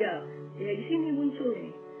tertinggal. Ya di sini muncul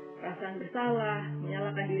nih perasaan bersalah,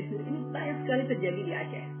 menyalahkan diri sendiri. Ini banyak sekali terjadi di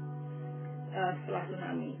Aceh setelah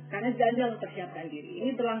tsunami karena gagal mempersiapkan diri.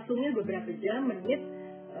 Ini berlangsungnya beberapa jam, menit.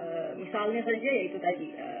 Misalnya saja yaitu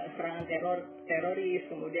tadi serangan teroris,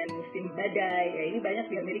 kemudian musim badai. Ya ini banyak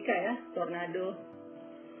di Amerika ya, tornado.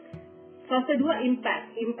 Fase 2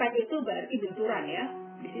 impact. Impact itu berarti benturan ya.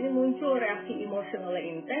 Di sini muncul reaksi emosional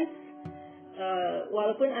yang intens.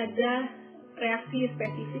 Walaupun ada reaksi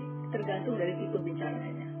spesifik tergantung dari tipe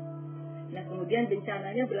bencananya. Nah, kemudian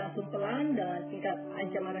bencananya berlangsung pelan dengan tingkat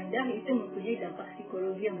ancaman rendah, itu mempunyai dampak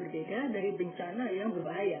psikologi yang berbeda dari bencana yang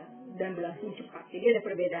berbahaya dan berlangsung cepat. Jadi ada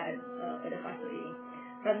perbedaan pada fase ini.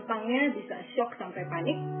 Rentangnya bisa shock sampai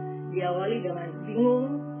panik, diawali dengan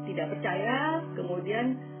bingung, tidak percaya,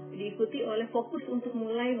 kemudian diikuti oleh fokus untuk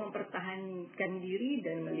mulai mempertahankan diri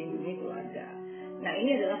dan melindungi keluarga. Nah,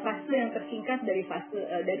 ini adalah fase yang tersingkat dari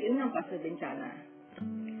 6 fase bencana.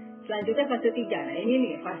 Selanjutnya fase 3. Nah, ini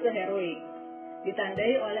nih fase heroik.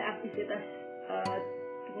 Ditandai oleh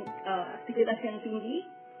aktivitas yang tinggi,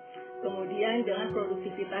 kemudian dengan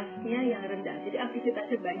produktivitasnya yang rendah. Jadi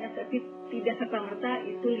aktivitasnya banyak tapi tidak serta-merta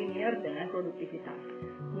itu linear dengan produktivitas.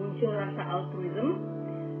 Muncul rasa altruism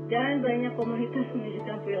dan banyak komunitas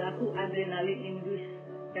menunjukkan perilaku adrenaline-induced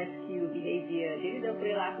rescue behavior. Jadi ada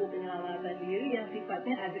perilaku penyelamatan diri yang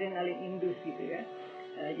sifatnya adrenaline-induced gitu ya.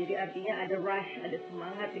 Jadi artinya ada rush, ada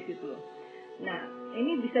semangat di situ. Nah,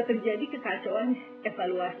 ini bisa terjadi kekacauan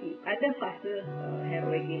evaluasi. Ada fase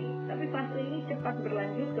heroik ini, tapi fase ini cepat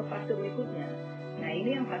berlanjut ke fase berikutnya. Nah,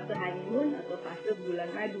 ini yang fase honeymoon atau fase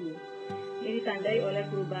bulan madu. Ini ditandai oleh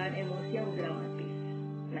perubahan emosi yang dramatis.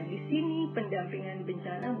 Nah, di sini pendampingan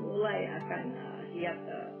bencana mulai akan siap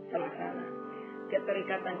terlaksana.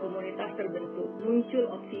 Keterikatan komunitas terbentuk, muncul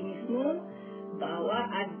optimisme bahwa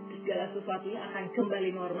segala sesuatunya akan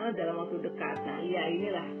kembali normal dalam waktu dekat. Nah, ya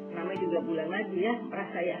inilah namanya juga bulan madu ya,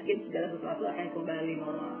 merasa yakin segala sesuatu akan kembali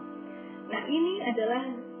normal. Nah, ini adalah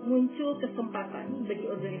muncul kesempatan bagi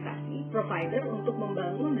organisasi provider untuk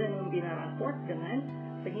membangun dan membina rapport dengan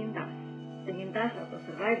penyintas atau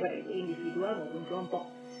survivor, itu individual maupun kelompok.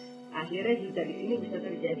 Akhirnya juga di sini bisa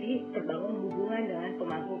terjadi terbangun hubungan dengan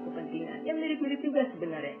pemangku kepentingan yang mirip-mirip juga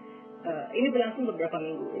sebenarnya. Ini berlangsung beberapa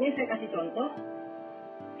minggu. Ini saya kasih contoh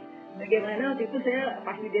bagaimana waktu itu saya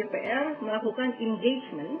pas di DPR melakukan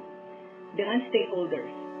engagement dengan stakeholders.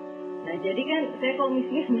 Nah, jadi kan saya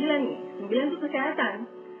komisinya 9 nih. 9 itu kesehatan.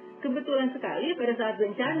 Kebetulan sekali pada saat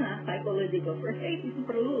bencana, psychological first aid itu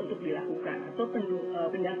perlu untuk dilakukan, atau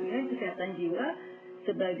pendampingan kesehatan jiwa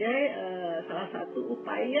sebagai salah satu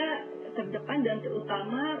upaya terdepan dan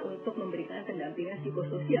terutama untuk memberikan pendampingan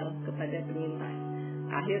psikososial kepada penyintas.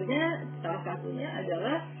 Akhirnya salah satunya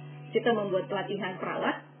adalah kita membuat pelatihan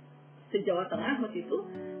perawat se-Jawa Tengah waktu itu,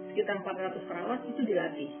 sekitar 400 perawat itu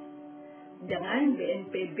dilatih dengan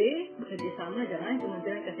BNPB bekerjasama dengan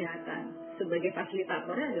Kementerian Kesehatan. Sebagai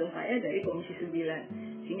fasilitatornya adalah saya dari Komisi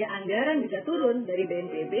 9, sehingga anggaran bisa turun dari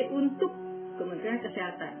BNPB untuk Kementerian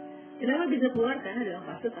Kesehatan. Kenapa bisa keluar? Karena dalam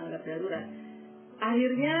fase tanggap darurat.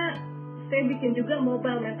 Akhirnya saya bikin juga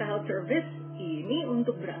mobile mental health service ini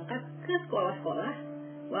untuk berangkat ke sekolah-sekolah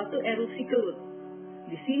waktu erupsi Kelut.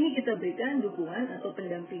 Di sini kita berikan dukungan atau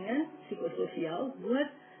pendampingan psikososial buat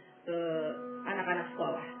anak-anak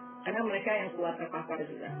sekolah, karena mereka yang kuat terpapar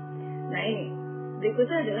juga. Nah, ini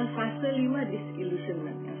berikutnya adalah fase 5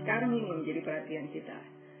 disillusionment yang sekarang ini menjadi perhatian kita.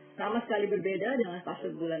 Sama sekali berbeda dengan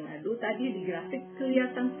fase bulan madu. Tadi di grafik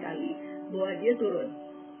kelihatan sekali bahwa dia turun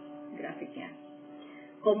grafiknya.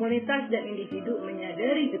 Komunitas dan individu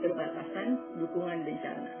menyadari keterbatasan dukungan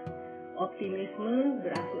bencana. Optimisme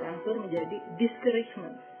berangsur-angsur menjadi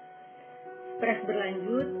discouragement. Stres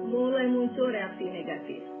berlanjut, mulai muncul reaksi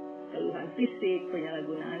negatif. Keluhan fisik,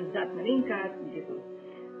 penyalahgunaan zat meningkat, begitu.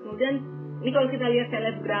 Kemudian, ini kalau kita lihat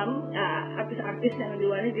selebgram, artis-artis yang di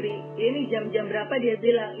luar negeri, ini jam-jam berapa dia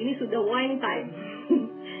bilang, ini sudah wine time.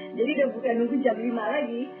 Jadi udah bukan nunggu jam 5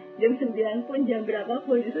 lagi, jam 9 pun, jam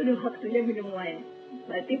berapapun, itu udah waktunya minum wine.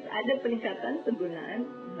 Berarti ada peningkatan penggunaan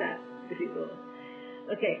zat di situ.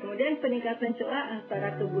 Oke, kemudian peningkatan celah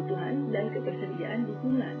antara kebutuhan dan ketersediaan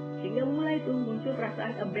dukungan, sehingga mulai tuh muncul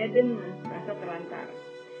perasaan abandonment, rasa terlantar.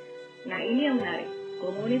 Nah, ini yang menarik.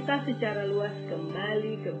 komunitas secara luas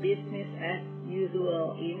kembali ke business as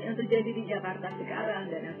usual. Ini yang terjadi di Jakarta sekarang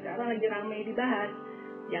dan yang sekarang lagi ramai dibahas.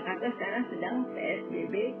 Jakarta sekarang sedang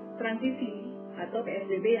PSBB transisi atau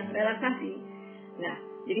PSBB yang relaksasi. Nah,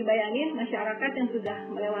 jadi bayangin masyarakat yang sudah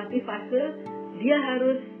melewati fase dia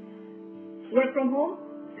harus work from home,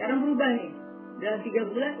 sekarang berubah nih. Dalam 3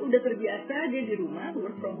 bulan udah terbiasa dia di rumah,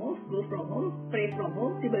 work from home, school from home, pray from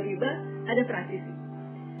home, tiba-tiba ada transisi.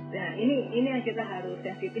 Nah, ini yang kita harus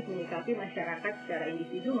sensitif menyikapi masyarakat secara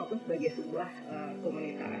individu maupun sebagai sebuah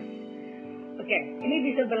komunitas. Oke,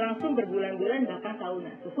 ini bisa berlangsung berbulan-bulan bahkan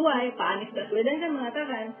tahunan. Sesuai Pak Anies Baswedan kan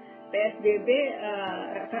mengatakan PSBB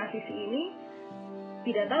transisi ini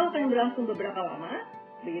tidak tahu akan berlangsung beberapa lama,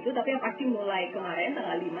 begitu. Tapi yang pasti mulai kemarin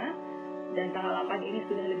tanggal 5 dan tanggal 8 ini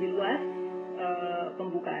sudah lebih luas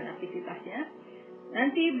pembukaan aktivitasnya.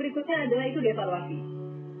 Nanti berikutnya adalah itu dievaluasi.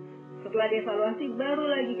 Setelah dievaluasi baru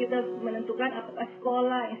lagi kita menentukan apakah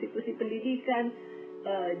sekolah, institusi pendidikan,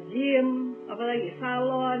 gym, apalagi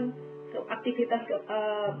salon, aktivitas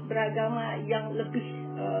beragama yang lebih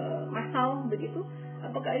massal begitu,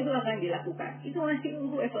 apakah itu akan dilakukan. Itu masih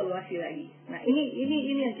untuk evaluasi lagi. Nah,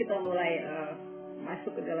 ini yang kita mulai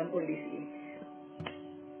masuk ke dalam kondisi ini.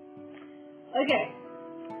 Oke.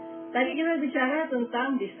 Tadi kita bicara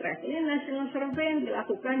tentang distress. Ini national survey yang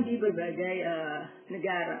dilakukan di berbagai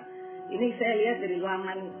negara. Ini saya lihat dari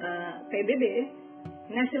laman PBB.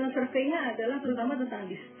 National survey-nya adalah terutama tentang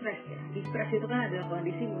distress ya. Distress itu kan adalah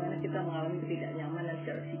kondisi di mana kita mengalami ketidaknyamanan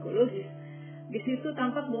secara psikologis. Di situ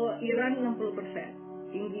tampak bahwa Iran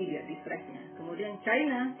 60%, tinggi dia distressnya. Kemudian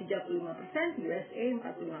China 35%, USA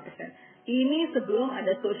 45%. Ini sebelum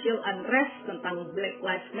ada social unrest tentang Black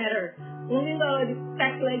Lives Matter. Mungkin kalau di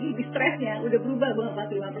tag lagi distressnya udah berubah bahwa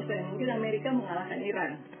 45%. Mungkin Amerika mengalahkan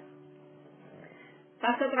Iran.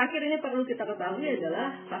 Fase terakhir ini perlu kita ketahui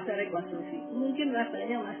adalah fase rekonstruksi. Mungkin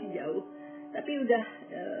rasanya masih jauh, tapi udah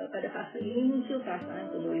pada fase ini muncul perasaan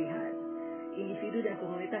pemulihan. Individu dan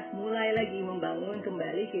komunitas mulai lagi membangun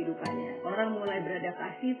kembali kehidupannya. Orang mulai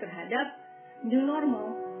beradaptasi terhadap new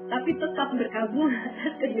normal, tapi tetap berkabung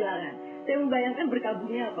atas kehilangan. Saya membayangkan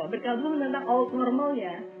berkabungnya apa? Berkabung tentang old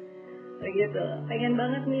normalnya. Begitu. Pengen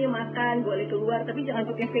banget nih makan, boleh keluar, tapi jangan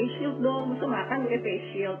pakai face shield dong. Masa makan pakai face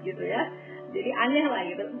shield gitu ya. Jadi aneh lah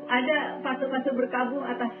gitu. Ada fase-fase berkabung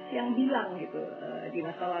atas yang hilang gitu di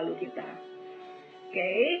masa lalu kita.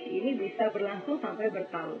 Oke, ini bisa berlangsung sampai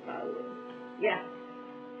bertahun-tahun. Ya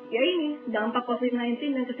ini dampak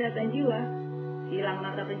COVID-19 dan kesehatan jiwa. Hilang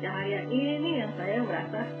mata pencaharian ini yang saya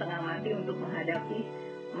merasa setengah mati untuk menghadapi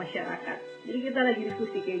masyarakat. Jadi kita lagi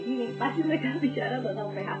diskusi kayak gini, pasti mereka bicara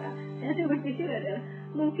tentang PHK. Yang saya berpikir adalah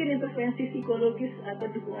mungkin intervensi psikologis atau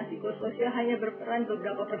dukungan psikososial hanya berperan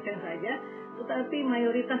beberapa persen saja, tetapi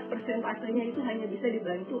mayoritas persentasenya itu hanya bisa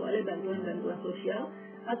dibantu oleh bantuan-bantuan sosial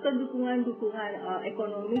atau dukungan-dukungan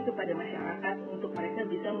ekonomi kepada masyarakat untuk mereka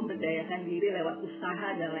bisa memberdayakan diri lewat usaha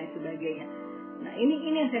dan lain sebagainya. Nah ini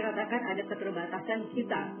yang saya katakan ada keterbatasan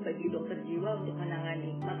kita bagi dokter jiwa untuk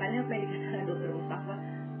menangani. Makanya apa yang dikatakan Dr. Mustafa,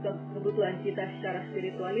 kebutuhan kita secara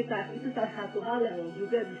spiritualitas itu salah satu hal yang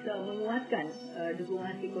juga bisa menguatkan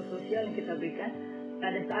dukungan psikososial yang kita berikan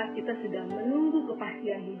pada saat kita sedang menunggu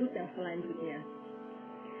kepastian hidup yang selanjutnya.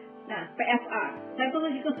 Nah, PFA,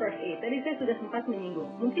 Psychological First Aid, tadi saya sudah sempat menyinggung.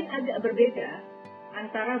 Mungkin agak berbeda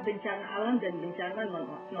antara bencana alam dan bencana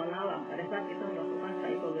non-alam pada saat kita melakukan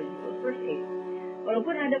Psychological First Aid.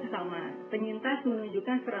 Walaupun ada kesamaan, penyintas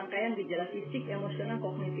menunjukkan serangkaian gejala fisik, emosional,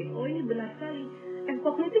 kognitif. Oh, ini benar sekali.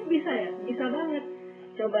 Kognitif bisa ya? Bisa banget.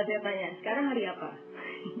 Coba saya tanya, sekarang hari apa?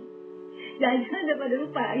 Jangan-jangan udah pada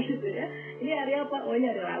lupa gitu ya. Ini hari apa? Oh, ini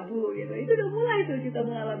hari Rabu gitu. Itu udah mulai tuh kita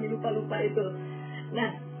mengalami lupa-lupa itu. Nah,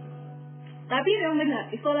 tapi yang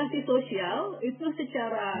benar, isolasi sosial itu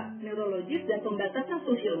secara neurologis dan pembatasan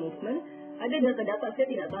social movement, ada data-data saya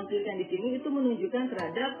tidak tampilkan di sini, itu menunjukkan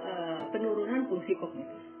terhadap penurunan fungsi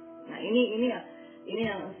kognitif. Nah, ini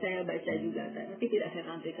yang saya baca juga, tapi tidak saya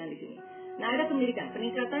tampilkan di sini. Nah, ada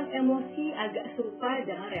peningkatan emosi agak serupa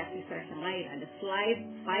dengan reaksi stres yang lain. Ada slide,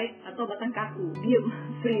 fight, atau bahkan kaku, diam,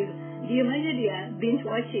 freeze, diam aja dia, binge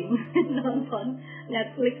watching, nonton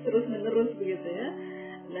Netflix terus-menerus begitu ya.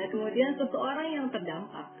 Nah, kemudian seseorang yang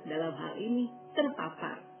terdampak dalam hal ini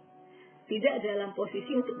terpapar, tidak dalam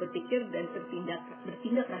posisi untuk berpikir dan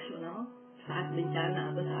bertindak rasional saat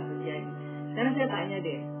bencana atau saat terjadi. Sekarang saya tanya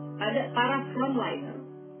deh, ada para frontliner,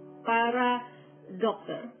 para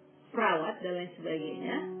dokter, perawat dan lain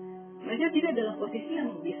sebagainya, mereka tidak dalam posisi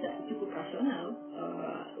yang bisa cukup rasional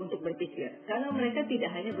untuk berpikir, karena mereka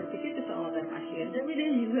tidak hanya berpikir keselamatan pasien, tapi dia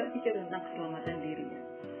juga pikir tentang keselamatan dirinya.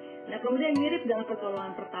 Nah, kemudian mirip dengan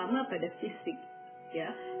pertolongan pertama pada fisik. ya.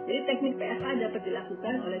 Jadi teknik PFA dapat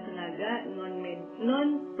dilakukan oleh tenaga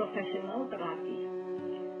non-profesional terlatih.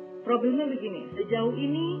 Problemnya begini, sejauh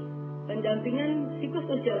ini pendampingan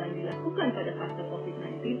psikososial yang dilakukan pada fase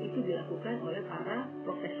COVID-19 itu dilakukan oleh para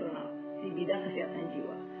profesional di bidang kesehatan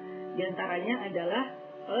jiwa. Di antaranya adalah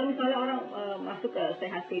kalau misalnya orang masuk ke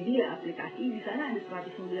Sehatpedia aplikasi, di sana ada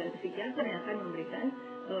 109 psikiater yang akan memberikan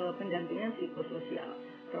pendampingan psikososial,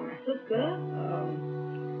 termasuk ke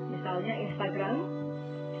misalnya Instagram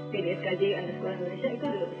PDSKJ_Indonesia itu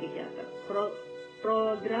adalah psikiater.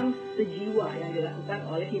 Program sejiwa yang dilakukan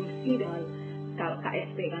oleh HIMSI dengan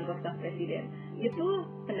KSP, Kantor Staf Presiden, itu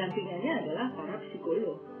pendampingannya adalah para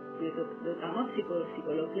psikolog, gitu, terutama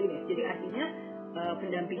psikolog klinis. Jadi artinya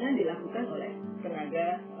pendampingan dilakukan oleh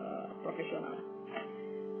tenaga profesional.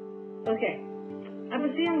 Oke. Apa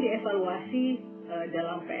sih yang dievaluasi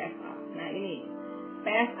dalam PFA? Nah ini,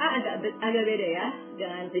 PFA agak beda ya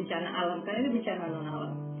dengan bencana alam, karena ini bencana non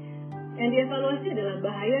alam. Yang dievaluasi adalah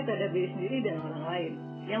bahaya terhadap diri sendiri dan orang lain.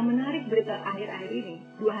 Yang menarik berita akhir-akhir ini,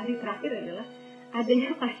 2 hari terakhir adalah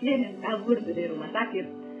adanya pasien yang kabur dari rumah sakit,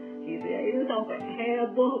 gitu ya. Itu sampai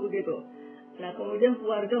heboh begitu. Nah kemudian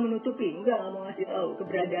keluarga menutupi, nggak mau ngasih tahu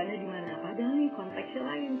keberadaannya di mana. Padahal nih konteksnya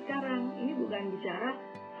lain sekarang. Ini bukan bicara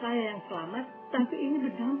saya yang selamat, tapi ini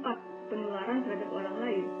berdampak penularan terhadap orang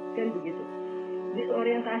lain, kan begitu.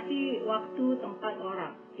 Disorientasi waktu, tempat,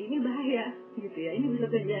 orang. Ini bahaya, gitu ya. Ini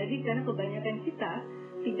bisa terjadi karena kebanyakan kita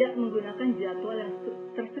tidak menggunakan jadwal yang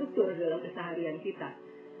terstruktur dalam keseharian kita.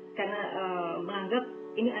 Karena menganggap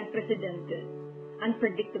ini unprecedented,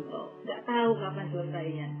 unpredictable, nggak tahu kapan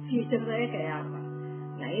selesainya, future saya kayak apa.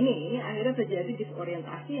 Nah ini akhirnya terjadi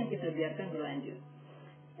disorientasi yang kita biarkan berlanjut.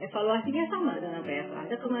 Evaluasinya sama dengan PFA,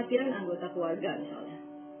 ada kematian anggota keluarga misalnya.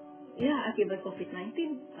 Ya akibat COVID-19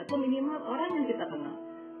 atau minimal orang yang kita kenal,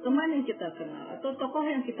 teman yang kita kenal, atau tokoh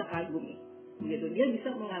yang kita kagumi. Begitu, dia bisa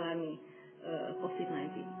mengalami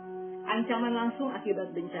COVID-19. Ancaman langsung akibat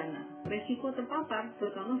bencana, resiko terpapar,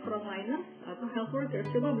 terutama frontliners atau health workers.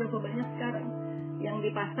 Coba berapa banyak sekarang yang di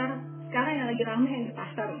pasar, sekarang yang lagi ramai yang di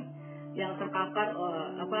pasar nih, yang terpapar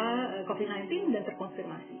COVID-19 dan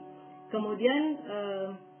terkonfirmasi. Kemudian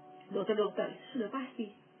dokter-dokter sudah pasti.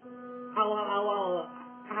 Awal-awal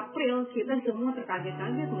April kita semua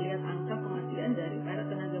terkaget-kaget melihat angka kematian dari para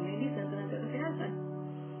tenaga medis dan tenaga kesehatan.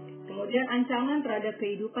 Kemudian ancaman terhadap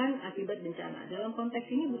kehidupan akibat bencana. Dalam konteks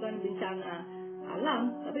ini bukan bencana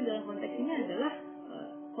alam, tapi dalam konteks ini adalah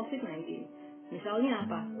COVID-19. Misalnya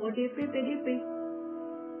apa? ODP, PDP.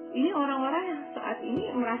 Ini orang-orang yang saat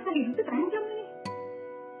ini merasa hidupnya terancam nih.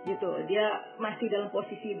 Gitu, dia masih dalam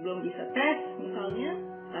posisi belum bisa tes misalnya,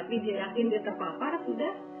 tapi dia yakin dia terpapar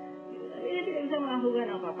sudah. Dia tidak bisa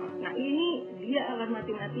melakukan apa-apa. Nah ini dia akan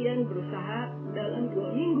mati-matian berusaha dalam 2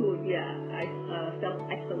 minggu dia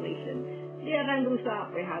self-isolation. Dia akan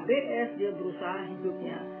berusaha PHBS, dia berusaha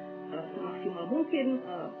hidupnya semaksimal mungkin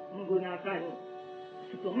menggunakan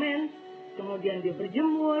suplemen, kemudian dia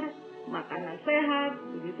berjemur, makanan sehat,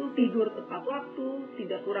 begitu, tidur tepat waktu,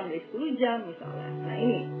 tidak kurang dari 10 jam misalnya.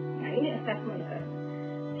 Nah ini assessment kan.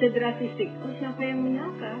 Cedera fisik, siapa yang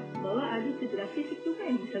menyangka bahwa ada cedera fisik juga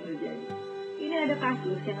yang bisa terjadi. Ini ada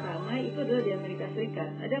kasus yang ramai, itu adalah di Amerika Serikat.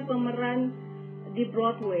 Ada pemeran di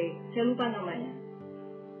Broadway, saya lupa namanya.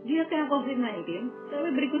 Dia kena COVID-19, tapi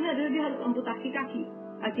berikutnya adalah dia harus amputasi kaki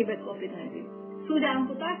akibat COVID-19. Sudah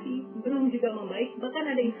amputasi, belum juga membaik, bahkan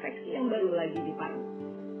ada infeksi yang baru lagi di paru.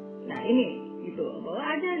 Nah ini, gitu, bahwa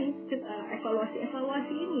ada nih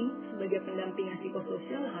evaluasi ini sebagai pendampingan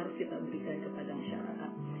psikososial yang harus kita berikan kepada masyarakat.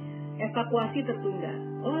 Evakuasi tertunda.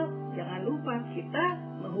 Oh, jangan lupa kita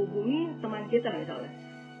menghubungi teman kita misalnya.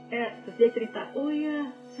 Terus dia cerita, oh iya,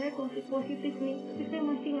 saya COVID positif nih, tapi saya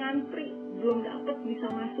masih ngantri, belum dapat bisa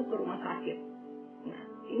masuk ke rumah sakit. Nah,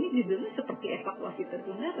 ini judulnya seperti evakuasi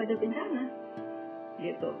tertunda pada bencana.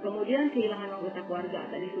 Gitu. Kemudian kehilangan anggota keluarga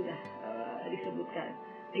tadi sudah disebutkan.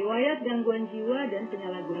 Riwayat gangguan jiwa dan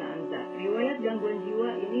penyalahgunaan zat. Riwayat gangguan jiwa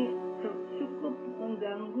ini cukup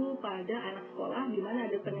mengganggu pada anak sekolah, di mana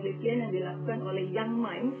ada penelitian yang dilakukan oleh Young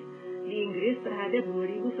Minds di Inggris terhadap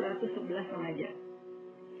 2.111 remaja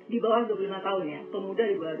di bawah 25 tahun ya, pemuda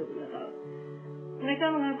di bawah 25 tahun. Mereka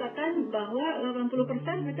mengatakan bahwa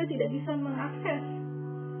 80% mereka tidak bisa mengakses,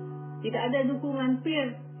 tidak ada dukungan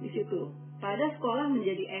peer di situ. Pada sekolah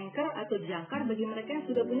menjadi anchor atau jangkar bagi mereka yang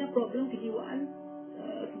sudah punya problem kejiwaan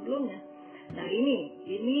sebelumnya. Nah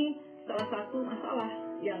ini salah satu masalah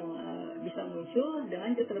yang bisa muncul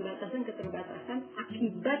dengan keterbatasan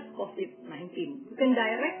akibat COVID-19. Bukan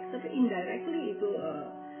direct, tapi indirectly itu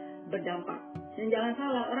berdampak. Dan jangan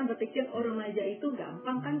salah, orang berpikir remaja itu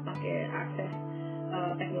gampang kan pakai akses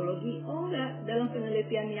teknologi. Oh enggak, dalam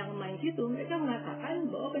penelitian yang main itu mereka mengatakan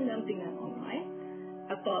bahwa pendampingan online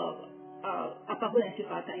atau apapun yang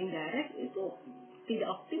sifatnya indirect itu tidak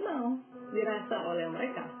optimal dirasa oleh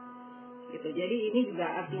mereka. Gitu. Jadi ini juga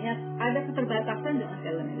artinya ada keterbatasan dengan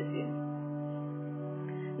telemedicine.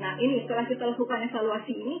 Nah ini setelah kita lakukan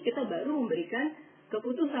evaluasi ini, kita baru memberikan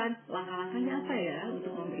keputusan langkah-langkahnya apa ya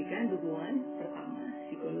untuk memberikan dukungan pertama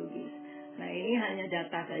psikologis. Nah ini hanya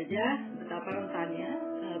data saja betapa rentannya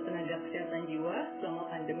tenaga kesehatan jiwa selama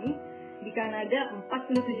pandemi. Di Kanada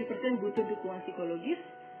 47% butuh dukungan psikologis,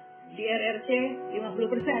 di RRC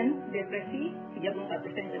 50% depresi,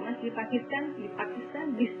 34% cemas. Di Pakistan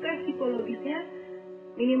distress psikologisnya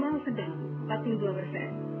minimal sedang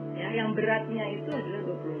 42%. Ya, yang beratnya itu adalah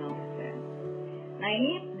 26%. Nah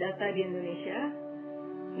ini data di Indonesia.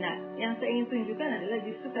 Nah, yang saya ingin tunjukkan adalah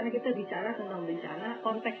justru karena kita bicara tentang bencana,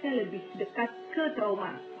 konteksnya lebih dekat ke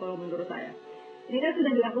trauma, kalau menurut saya. Ini kan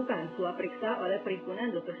sudah dilakukan swab periksa oleh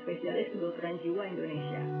Perhimpunan Dokter Spesialis Kedokteran Jiwa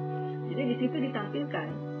Indonesia. Jadi di situ ditampilkan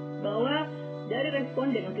bahwa dari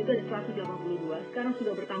responden waktu itu ada 182, sekarang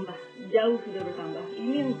sudah bertambah, jauh sudah bertambah.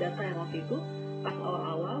 Ini yang data yang waktu itu, pas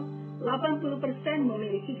awal-awal, 80%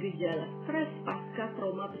 memiliki gejala stres pasca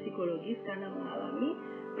trauma psikologis karena mengalami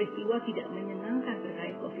peristiwa tidak menyenangkan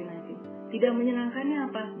terkait COVID-19. Tidak menyenangkannya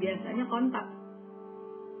apa? Biasanya kontak.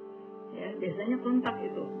 Ya, biasanya kontak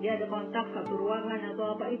itu. Dia ada kontak satu ruangan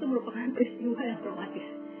atau apa, itu merupakan peristiwa yang traumatis.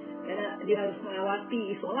 Karena dia harus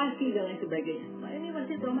melewati isolasi dan lain sebagainya. Nah, ini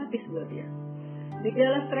masih traumatis buat dia.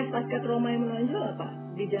 Gejala stres pasca trauma yang menonjol apa?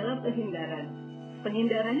 Gejala penghindaran.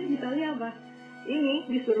 Penghindarannya misalnya apa? Ini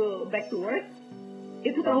disuruh back to work,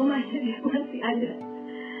 itu traumanya dia masih ada.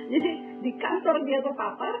 Jadi di kantor dia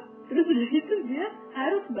terpapar, terus dari situ dia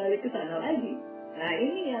harus balik ke sana lagi. Nah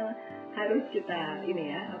ini yang harus kita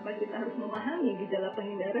kita harus memahami, gejala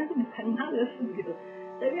penghindaran itu bukan males gitu.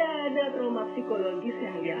 Tapi ada trauma psikologis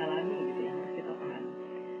yang dia alami gitu yang harus kita pahami.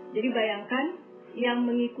 Jadi bayangkan yang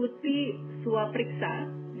mengikuti swab periksa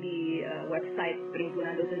di website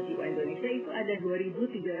Perhimpunan Dokter Jiwa Indonesia itu ada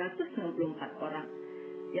 2.364 orang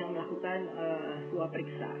yang melakukan swab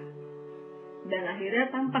periksa. Dan akhirnya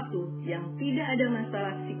tampak tuh yang tidak ada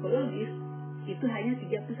masalah psikologis itu hanya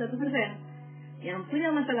 31%. Yang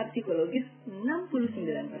punya masalah psikologis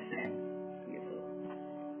 69%. Gitu.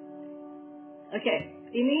 Oke,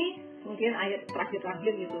 ini mungkin ayat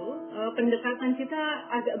terakhir gitu. Pendekatan kita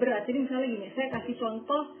agak berat. Jadi misalnya gini, saya kasih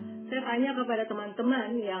contoh, saya tanya kepada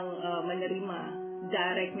teman-teman yang menerima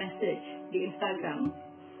direct message di Instagram.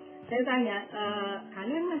 Saya tanya,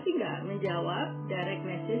 kalian masih nggak menjawab direct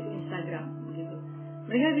message Instagram? Gitu.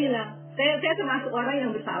 Mereka bilang, saya termasuk orang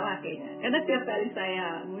yang bersalah kayaknya. Karena setiap kali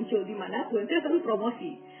saya muncul di manapun, saya selalu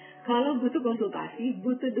promosi. Kalau butuh konsultasi,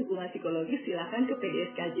 butuh dukungan psikologis, silakan ke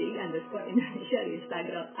PDSKJI_Indonesia di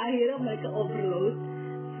Instagram. Akhirnya mereka overload.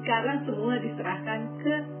 Sekarang semua diserahkan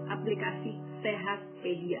ke aplikasi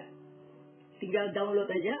Sehatpedia. Tinggal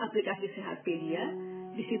download aja aplikasi Sehatpedia.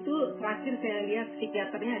 Di situ terakhir saya lihat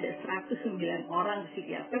psikiaternya ada 109 orang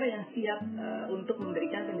psikiater yang siap untuk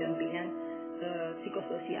memberikan pendampingan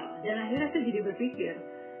psikososial. Dan akhirnya saya jadi berpikir,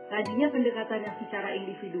 tadinya pendekatan yang secara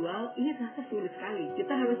individual ini ternyata sulit sekali.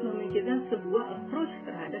 Kita harus memikirkan sebuah approach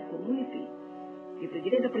terhadap community. Gitu.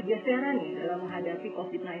 Jadi ada pergeseran nih dalam menghadapi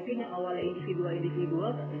COVID-19 yang awalnya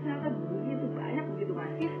individual, tapi ternyata begitu banyak, begitu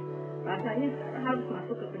masif. Rasanya sekarang harus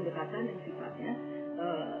masuk ke pendekatan yang sifatnya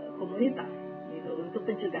komunitas. Untuk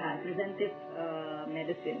pencegahan, preventive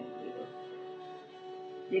medicine gitu.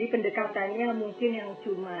 Jadi pendekatannya mungkin yang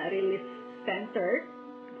cuma relief centered,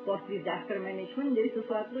 post disaster management, jadi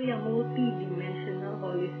sesuatu yang multidimensional,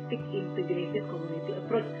 holistic, integrated community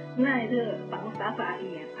approach. Nah itu Pak Mustafa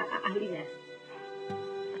ahlinya.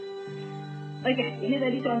 Oke, ini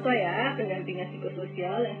tadi contoh ya pendampingan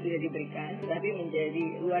psikososial yang sudah diberikan, tetapi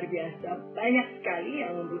menjadi luar biasa banyak sekali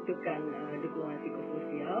yang membutuhkan dukungan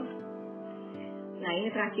psikososial. Nah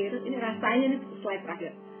ini terakhir, ini rasanya ini slide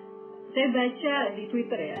terakhir. Saya baca di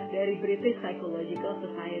Twitter ya, dari British Psychological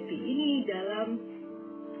Society. Ini dalam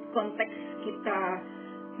konteks kita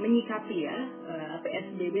menyikapi ya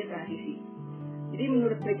PSBB transisi. Jadi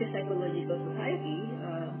menurut British Psychological Society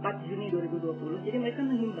 4 Juni 2020, jadi mereka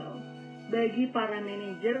menghimbau bagi para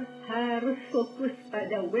manajer harus fokus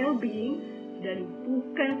pada well-being dan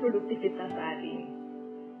bukan produktivitas saat ini.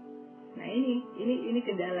 Nah ini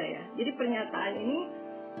kendala ya. Jadi pernyataan ini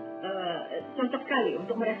cocok sekali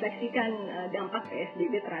untuk merefleksikan dampak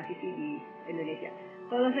PSBB transisi di Indonesia.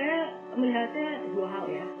 Kalau saya melihatnya dua hal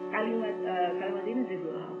ya. Kalimat ini ada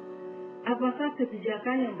dua hal. Apakah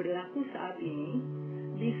kebijakan yang berlaku saat ini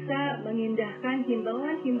bisa mengindahkan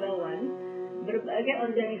himbauan-himbauan berbagai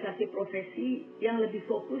organisasi profesi yang lebih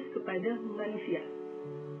fokus kepada manusia.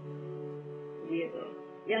 Gitu.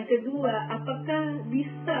 Yang kedua, apakah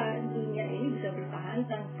bisa dunia ini bisa bertahan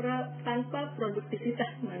tanpa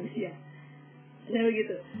produktivitas manusia? Nah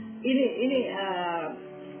begitu. Ini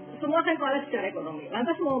semua kan kalah secara ekonomi.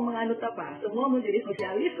 Lantas mau menganut apa? Semua mau jadi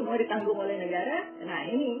sosialis, semua ditanggung oleh negara. Nah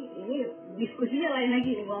ini diskusinya lain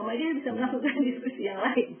lagi. Muhammadiyah bisa melakukan diskusi yang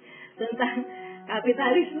lain tentang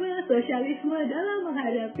kapitalisme, sosialisme dalam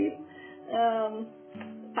menghadapi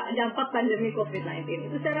dampak pandemi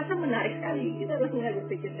COVID-19. Itu saya rasa menarik sekali. Kita harus mulai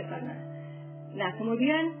berpikir ke sana. Nah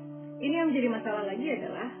kemudian ini yang menjadi masalah lagi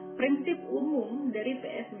adalah prinsip umum dari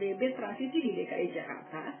PSBB transisi di DKI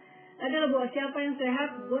Jakarta adalah bahwa siapa yang sehat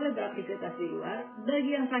boleh beraktivitas di luar,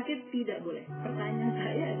 bagi yang sakit tidak boleh. Pertanyaan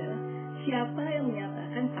saya adalah siapa yang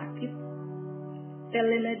menyatakan sakit?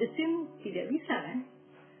 Telemedicine tidak bisa kan?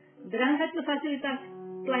 Berangkat ke fasilitas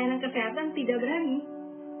pelayanan kesehatan tidak berani.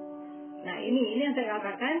 Nah ini yang saya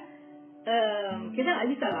katakan, kita nggak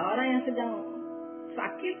bisa lah orang yang sedang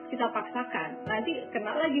sakit kita paksakan, nanti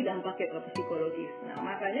kena lagi dampaknya ke psikologis. Nah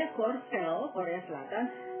makanya Korea Selatan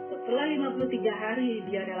setelah 53 hari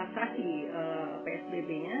dia relaksasi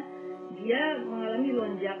PSBB-nya, dia mengalami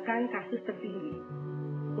lonjakan kasus tertinggi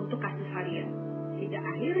untuk kasus harian. Sehingga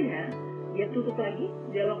akhirnya dia tutup lagi,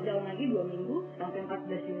 dia lockdown lagi 2 minggu sampai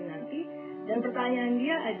 14 Juni nanti. Dan pertanyaan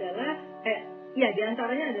dia adalah,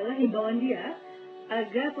 diantaranya adalah himbauan dia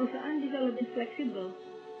agar perusahaan bisa lebih fleksibel.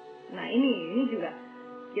 Nah ini juga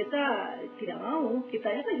kita tidak mau,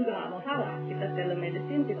 kitanya kan juga nggak mau salah. Kita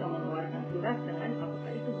telemedicine, kita mengeluarkan surat dengan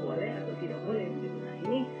apakah itu boleh atau tidak boleh. Gitu. Nah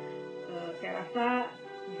ini saya rasa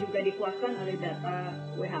juga dikuatkan oleh data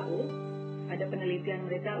WHO. Ada penelitian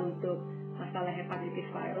mereka untuk masalah hepatitis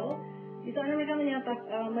viral. Di sana mereka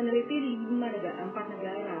meneliti di 4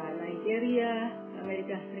 negara, Nigeria,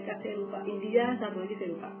 Amerika Serikat saya lupa, India, satu lagi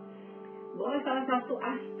saya lupa. Bahwa salah satu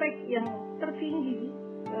aspek yang tertinggi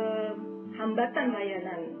hambatan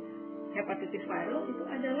layanan hepatitis viral itu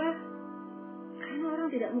adalah karena orang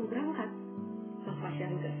tidak mau berangkat ke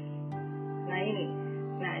Vaskes.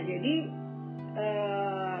 Nah jadi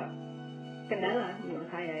kendala menurut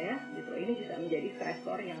saya ya, gitu. Ini bisa menjadi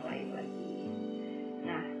stresor yang lain lagi.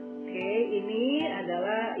 Nah, ini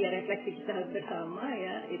adalah ya refleksi kita bersama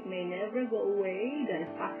ya. It may never go away dan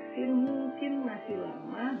vaksin mungkin masih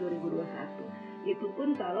lama 2021. Itu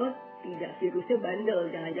pun kalau tidak virusnya bandel,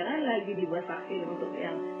 jangan-jangan lagi dibuat vaksin untuk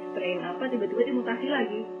yang strain apa tiba-tiba dimutasi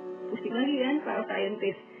lagi, pusing lagi kan para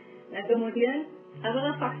saintis. Nah kemudian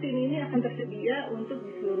apakah vaksin ini akan tersedia untuk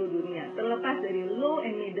di seluruh dunia terlepas dari low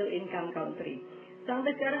and middle income country?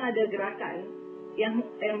 Sampai sekarang ada gerakan yang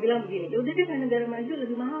bilang begini, udah deh negara maju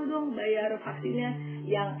lebih mahal dong bayar vaksinnya,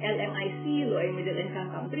 yang LMIC low and middle income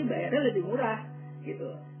country bayarnya lebih murah.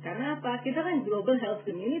 Gitu. Karena apa? Kita kan global health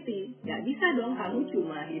community, nggak bisa dong kamu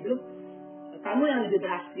cuma hidup, kamu yang lebih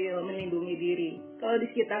berhasil melindungi diri. Kalau di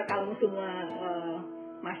sekitar kamu semua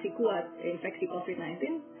masih kuat infeksi COVID-19,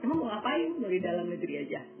 emang mau ngapain? Mau di dalam negeri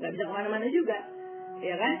aja, nggak bisa kemana-mana juga,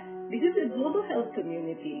 ya kan? This is a global health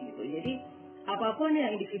community, gitu. Jadi apapun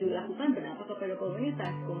yang individu lakukan berdampak kepada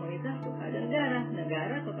komunitas, komunitas kepada negara,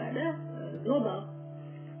 negara kepada global.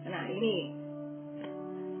 Nah ini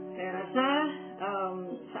saya rasa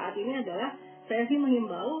saat ini adalah saya sih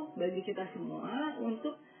mengimbau bagi kita semua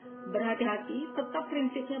untuk berhati-hati. Tetap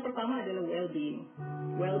prinsipnya pertama adalah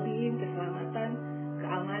well-being, keselamatan,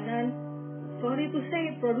 keamanan. Sorry to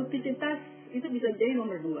say, produktivitas itu bisa jadi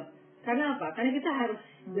nomor 2. Karena apa? Karena kita harus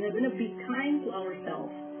benar-benar be kind to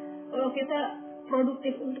ourselves. Kalau kita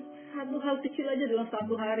produktif untuk satu hal kecil aja dalam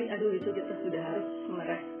satu hari, itu kita sudah harus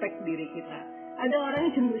merespek diri kita. Ada orang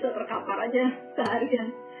yang cuma bisa terkapar aja seharian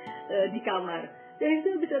di kamar, dan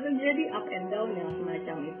itu bisa terjadi up and down yang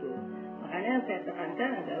semacam itu. Makanya saya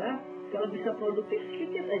tekankan adalah kalau bisa produktif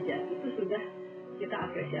sedikit aja, itu sudah kita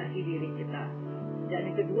apresiasi diri kita.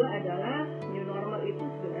 Dan yang kedua adalah new normal itu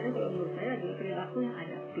sebenarnya kalau menurut saya adalah perilaku yang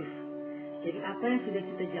adaptif. Jadi apa yang sudah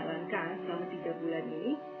kita jalankan selama 3 bulan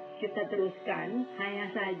ini kita teruskan, hanya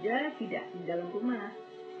saja tidak di dalam rumah,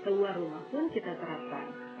 keluar rumah pun kita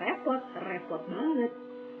terapkan. Repot banget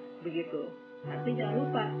begitu. Tapi jangan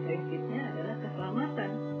lupa prinsipnya adalah keselamatan,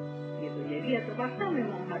 gitu. Jadi ya terpaksa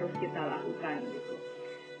memang harus kita lakukan gitu.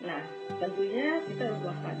 Nah tentunya kita harus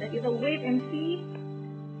waspada, kita wait and see.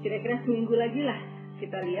 Kira-kira seminggu lagi lah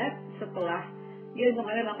kita lihat setelah dia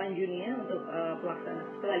kemarin 8 Juni ya untuk pelaksanaan,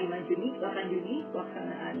 setelah 8 Juni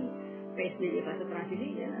pelaksanaan PSBB fase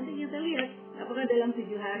transisi ya, nanti kita lihat apakah dalam 7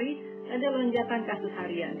 hari ada lonjakan kasus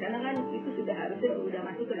harian, karena kan itu harusnya sudah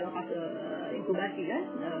masuk ke dalam fase inkubasi kan,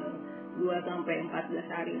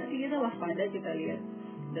 2-14 hari. Nanti kita waspada, kita lihat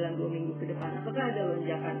dalam 2 minggu ke depan? Apakah ada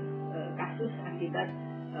lonjakan kasus akibat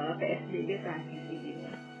PSBB transisi ini?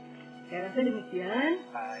 Saya rasa demikian.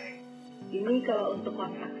 Baik. Ini kalau untuk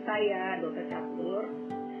kontak saya, Dr. Catur,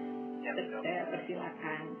 Ya, betul. saya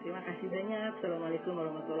persilakan. Terima kasih banyak. Assalamualaikum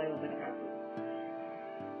warahmatullahi wabarakatuh.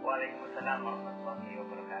 Waalaikumsalam warahmatullahi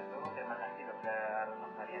wabarakatuh. Terima kasih Dr.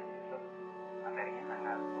 Nofarian Yusuf. Materinya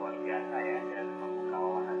sangat luar biasa ya dan membuka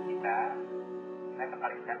wawasan kita. Saya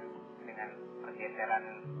tertarik sekali dengan pergeseran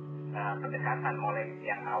pendekatan mulai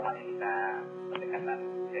yang awalnya kita pendekatan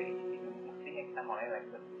dari individu, mestinya kita mulai lagi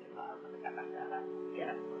pendekatan ke arah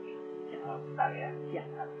besar ya. Ya.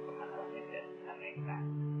 Permasalahannya tidak sampai kita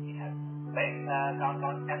lihat. Baik,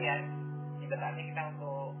 kawan-kawan sekalian, kita saatnya kita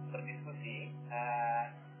untuk berdiskusi.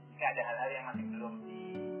 Jika ada hal-hal yang masih belum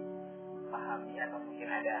dipahami atau mungkin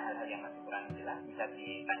ada hal-hal yang masih kurang jelas, bisa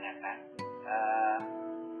ditanyakan.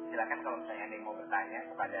 Silakan kalau misalnya ada yang mau bertanya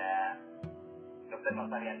kepada Dr.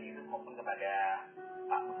 Nofarian itu maupun kepada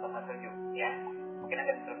Pak Mustafa Sojuk, ya. Mungkin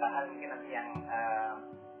ada beberapa hal mungkin nanti yang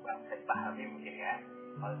kurang bisa dipahami mungkin ya.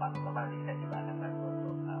 Kalau Pak Mustafa nanti bisa coba akan bantu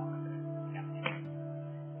untuk mendiskusikannya.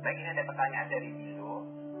 Baik, ini ada pertanyaan dari Dilo.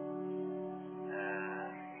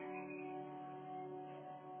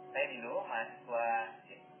 Saya Dilo, mahasiswa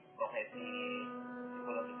profesi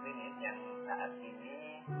psikologi klinis yang saat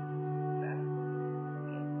ini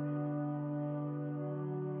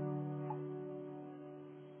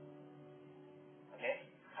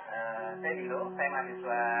saya Dilo, saya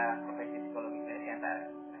mahasiswa profesi psikologi klinis yang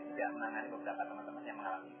juga menangani beberapa teman-teman yang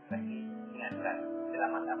mengalami depresi dengan berat dalam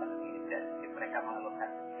masa pandemi ini dan mereka mengeluhkan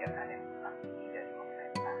kegiatan yang pasti dari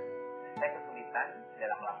pemerintah. Saya kesulitan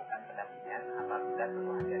dalam melakukan pendampingan apabila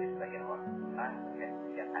keluhan dari sebagian orang tua dan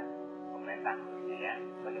kegiatan pemerintah khususnya ya.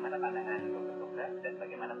 Bagaimana pandangan dokter dan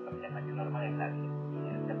bagaimana kebijakan normal yang tadi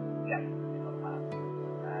kebijakan normal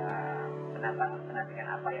pendampingan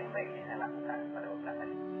apa yang baiknya saya lakukan pada beberapa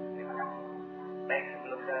ini. Terima kasih. Baik,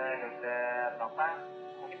 sebelum ke Dr. Nova,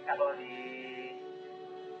 mungkin kalau di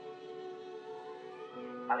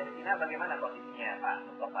Palestina bagaimana kondisinya Pak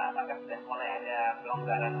Mustafa? Apakah sudah mulai ada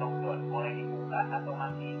pelonggaran lockdown, mulai dibuka atau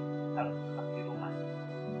masih harus tetap di rumah?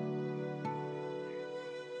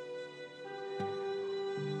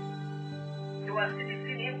 Situasi di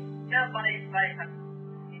sini ya baik-baik,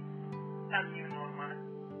 lagi normal,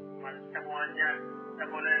 semuanya tidak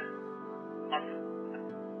boleh masuk.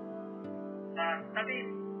 Tapi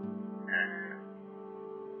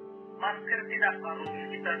masker kita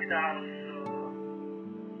tidak harus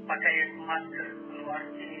pakai masker keluar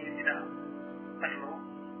sini, tidak perlu.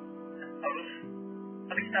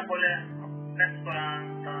 Tapi kita boleh restoran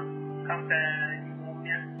dan kafe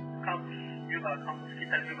umumnya, kampus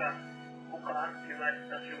kita juga buka,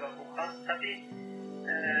 universitas juga buka, tapi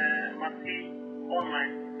masih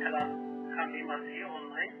online, kelas kami masih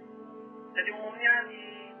online. Jadi umumnya di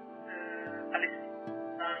Palestina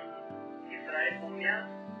dan Israel umumnya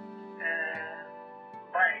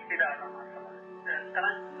baik, tidak ada masalah.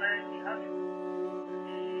 Sekarang saya lihat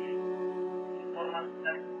di informasi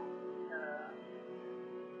dari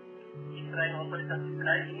Israel, otoritas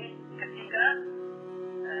Israel ini ketiga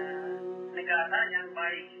negara yang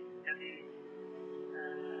baik jadi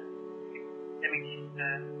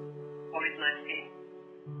COVID-19.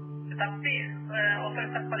 Tetapi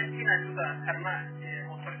otoritas Palestina juga, karena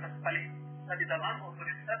otoritas Palestina di dalam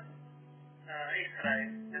otoritas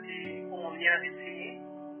Israel. Jadi umumnya di sini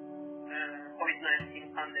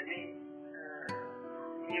COVID-19 pandemi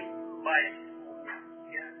ini baik.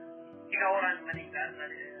 Ya. 3 orang meninggal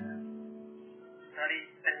dari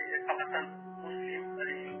kawasan Muslim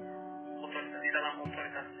di dalam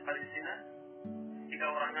otoritas Palestina.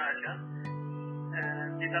 3 orang aja.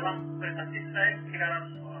 Di dalam otoritas Israel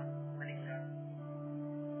 300 orang meninggal.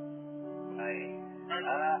 Baik.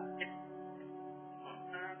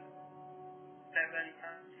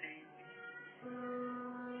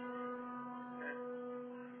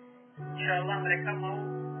 Insyaallah mereka mau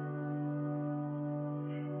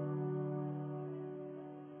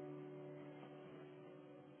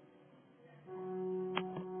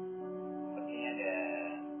sepertinya ada.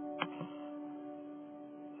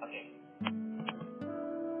 Oke.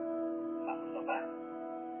 Pak Mustafa.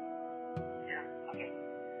 ya. Oke.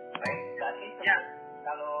 Baik, berarti Ya.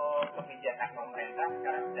 kalau kebijakan pemerintah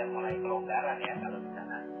sekarang sudah mulai kelonggaran ya kalau di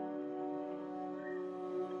sana.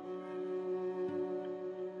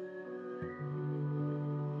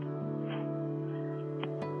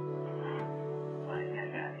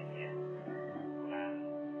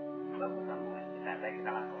 Kita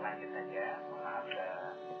langsung lanjut saja. Maaf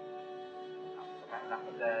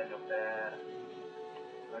langsung ke Dr.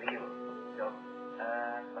 Rio. Dok,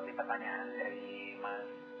 seperti pertanyaan dari Mas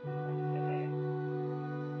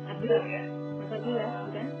Abdul, ya. Mas Abdul ya,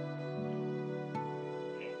 bukan?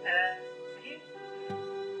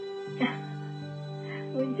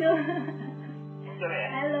 Muncul. Muncul ya.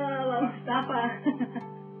 Halo, Pak Mustafa.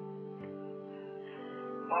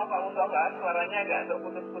 Maaf Pak Mustafa, suaranya agak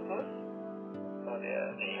putus-putus. Oh, dia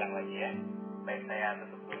hilang lagi ya. Baik, saya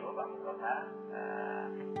tutup dulu Pak Mustafa.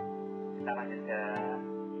 Kita lanjut ke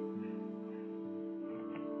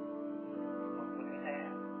ini saya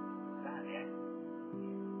tahan ya.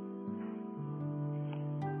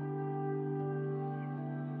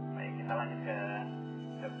 Baik, kita lanjut ke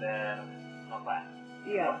Dr. Nova.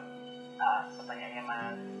 Iya. Pertanyaannya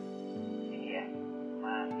Mas ini ya,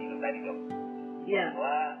 Mas Dilu tadi dok. Iya.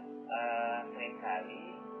 Bahwa seringkali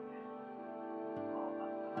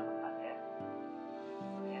teman-teman ya,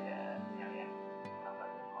 ini ada sinyal yang tambah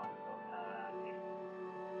untuk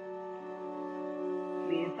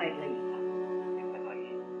Di insight lagi.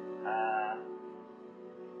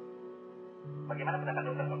 Bagaimana pendapat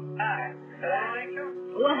dokter dok? Assalamualaikum.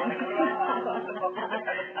 Wah,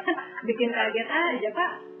 bikin kaget aja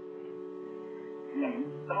Pak.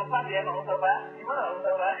 Terlepas ya Pak Mustafa. Gimana Pak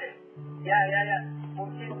Mustafa? Ya.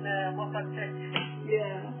 Mungkin motor cek.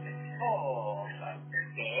 Iya. Oh,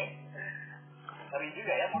 oke. Ngeri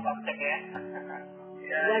juga ya motor cek ya.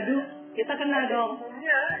 Waduh, kita kena dong.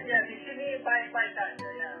 Ya di sini baik-baik aja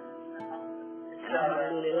ya.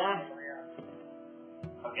 Alhamdulillah.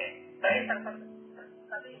 Oke.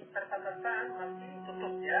 Tapi terbatas masih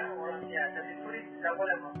tutup ya orang ya. Jadi turis tidak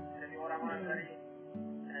boleh masuk. Jadi orang-orang dari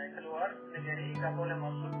keluar negeri tidak boleh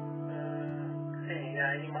masuk ke sini. Ya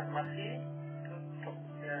ini masih tutup.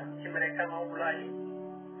 Ya mungkin mereka mau mulai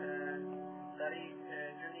dari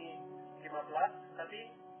Juni 15. Tapi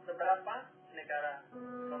beberapa negara,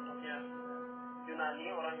 contohnya Yunani,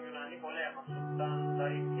 orang Yunani boleh masuk dan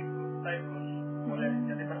dari Cyprus boleh.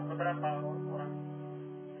 Jadi beberapa orang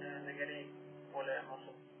negeri boleh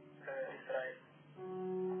masuk ke Israel.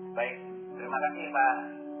 Baik, terima kasih Pak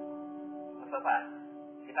Mustafa.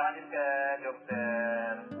 Kita lanjut ke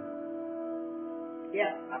dokter. Ya.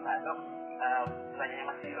 Apa dok? Pertanyaannya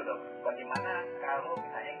Mas Dilu dok. Bagaimana kalau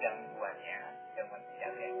misalnya gangguan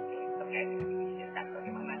ginjal yang terkait dengan diizinkan,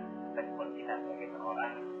 bagaimana respon kita sebagai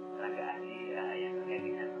seorang tenaga ahli yang terkait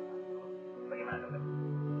dengan bagaimana dokter?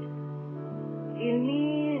 Ini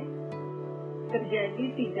terjadi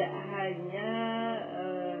tidak hanya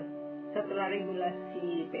setelah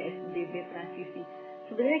regulasi PSBB transisi.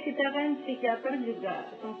 Sebenarnya kita kan psikiater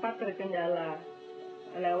juga sempat terkendala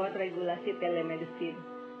lewat regulasi telemedicine,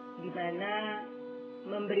 di mana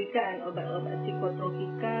memberikan obat-obat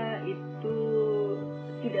psikotropika itu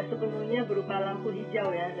tidak sepenuhnya berupa lampu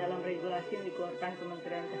hijau ya dalam regulasi yang dikeluarkan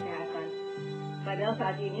Kementerian Kesehatan. Padahal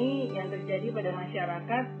saat ini yang terjadi pada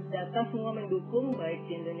masyarakat, data semua mendukung baik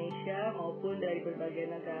di Indonesia maupun dari berbagai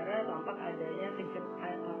negara tampak adanya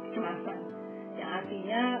kecemasan. Yang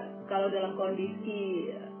artinya kalau dalam kondisi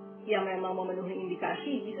yang memang memenuhi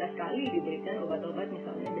indikasi bisa sekali diberikan obat-obat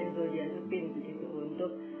misalnya benzodiazepin begitu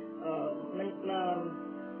untuk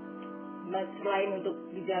selain untuk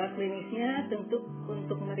gejala klinisnya tentu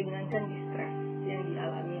untuk meringankan distres yang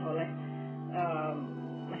dialami oleh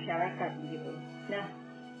masyarakat begitu. Nah,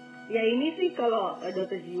 ya ini sih kalau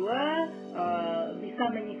dokter jiwa bisa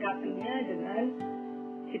menyikapinya dengan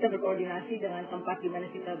kita berkoordinasi dengan tempat di mana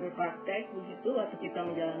kita berpraktek begitu atau kita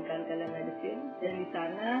menjalankan telemedicine, dan di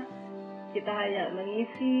sana kita hanya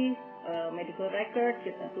mengisi medical record,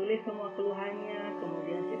 kita tulis semua keluhannya,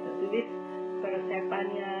 kemudian kita tulis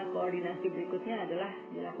peresepannya. Koordinasi berikutnya adalah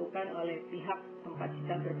dilakukan oleh pihak tempat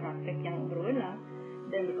kita berpraktek yang berwenang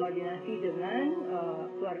dan berkoordinasi dengan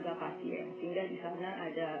keluarga pasien, sehingga di sana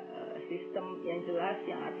ada sistem yang jelas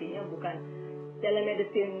yang artinya bukan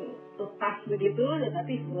telemedicine lepas begitu,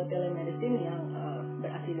 tetapi sebuah telemedicine yang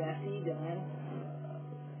berafiliasi dengan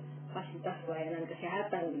fasilitas pelayanan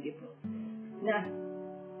kesehatan begitu. Nah,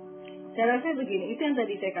 saya rasa begini, itu yang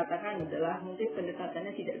tadi saya katakan adalah mungkin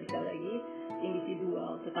pendekatannya tidak bisa lagi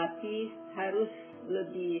individual, tetapi harus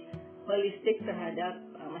lebih holistik terhadap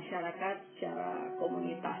masyarakat secara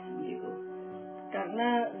komunitas begitu.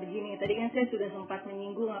 Karena begini, tadi kan saya sudah sempat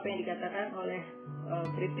menyinggung apa yang dikatakan oleh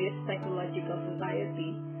British Psychological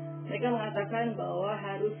Society. Mereka mengatakan bahwa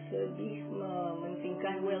harus lebih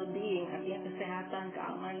mementingkan well-being, artinya kesehatan,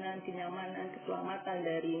 keamanan, kenyamanan, keselamatan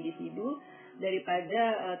dari individu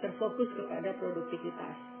daripada terfokus kepada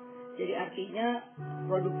produktivitas. Jadi artinya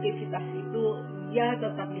produktivitas itu ya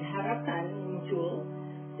tetap diharapkan muncul,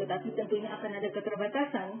 tetapi tentunya akan ada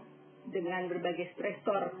keterbatasan dengan berbagai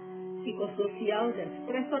stresor psikososial dan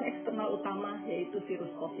stresor eksternal utama yaitu virus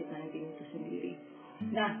COVID-19 itu sendiri.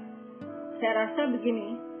 Nah, saya rasa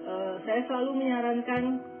begini, saya selalu menyarankan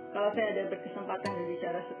kalau saya ada berkesempatan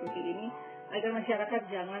berbicara seperti ini, agar masyarakat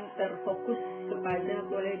jangan terfokus kepada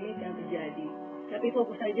polemik yang terjadi, tapi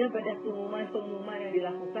fokus saja pada pengumuman-pengumuman yang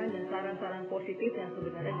dilakukan dan saran-saran positif yang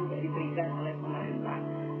sebenarnya juga diberikan oleh pemerintah.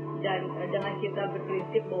 Dan dengan kita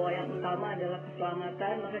berprinsip bahwa yang utama adalah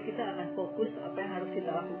keselamatan, maka kita akan fokus apa yang harus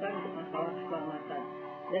kita lakukan untuk masalah keselamatan.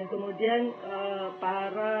 Dan kemudian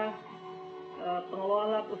para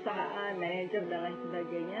pengelola perusahaan, manajer dan lain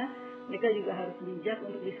sebagainya, mereka juga harus bijak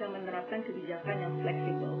untuk bisa menerapkan kebijakan yang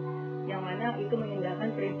fleksibel, yang mana itu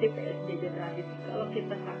mengindahkan prinsip PSBB transisi. Kalau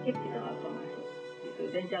kita sakit, kita nggak usah masuk, gitu.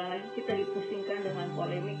 Dan jangan lagi kita dipusingkan dengan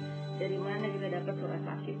polemik dari mana kita dapat surat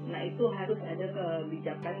sakit. Nah, itu harus ada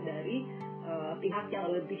kebijakan dari pihak yang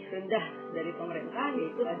lebih rendah dari pemerintah,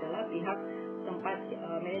 yaitu adalah pihak tempat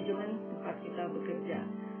manajemen tempat kita bekerja.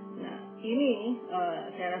 Nah, ini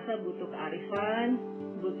saya rasa butuh kearifan,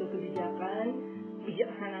 butuh kebijakan,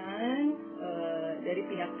 bijaksanaan dari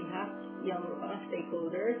pihak-pihak yang merupakan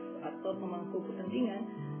stakeholders atau pemangku kepentingan,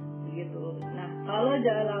 begitu. Nah, kalau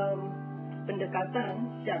dalam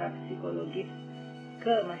pendekatan secara psikologis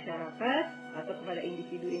ke masyarakat atau kepada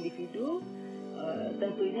individu-individu,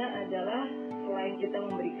 tentunya adalah selain kita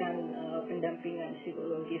memberikan pendampingan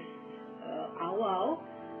psikologis awal,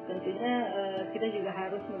 tentunya kita juga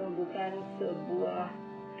harus menumbuhkan sebuah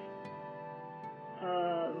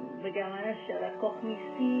bagaimana secara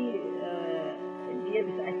kognisi dia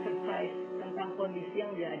bisa exercise tentang kondisi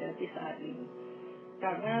yang dia hadapi saat ini.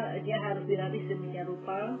 Karena dia harus dilatih sedemikian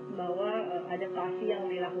rupa bahwa adaptasi yang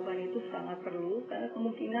dilakukan itu sangat perlu, karena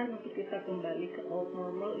kemungkinan untuk kita kembali ke old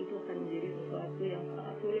normal itu akan menjadi sesuatu yang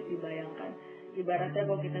sangat sulit dibayangkan. Ibaratnya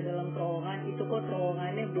kalau kita dalam terowongan, itu kok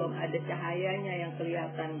terowongannya belum ada cahayanya yang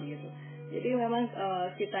kelihatan gitu. Jadi memang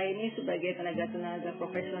kita ini sebagai tenaga-tenaga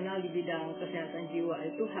profesional di bidang kesehatan jiwa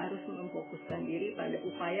itu harus memfokuskan diri pada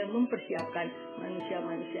upaya mempersiapkan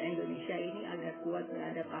manusia-manusia Indonesia ini agar kuat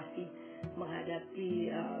beradaptasi menghadapi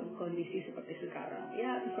kondisi seperti sekarang.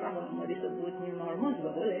 Ya, terserah mau disebut new normal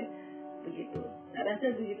juga boleh, begitu. Saya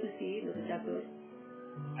rasa begitu sih, Dr. Catur.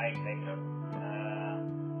 Baik, Dok.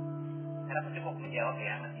 Saya rasa cukup menjawab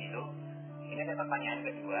ya, Mas Guido. Ini ada pertanyaan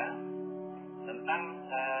kedua tentang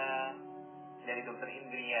dari Dr.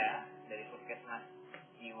 Indria dari Puskesmas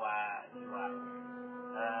Jiwa.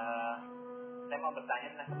 Saya mau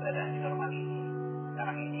bertanya tentang keberadaan new normal ini.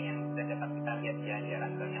 Sekarang ini yang sudah dapat kita lihat di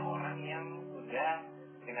jalan banyak orang yang sudah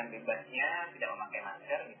dengan bebasnya tidak memakai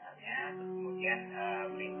masker misalnya, terus kemudian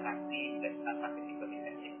berinteraksi dan tanpa physical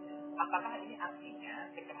distancing. Apakah ini artinya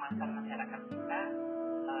kecemasan masyarakat kita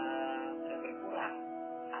sudah berkurang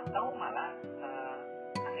atau malah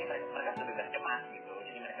mereka sudah bebas cemas gitu,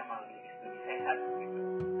 jadi mereka malah lebih sehat gitu,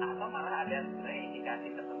 atau malah ada sebenarnya indikasi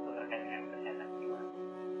tertentu terkait dengan kesehatan jiwa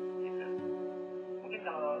gitu. Mungkin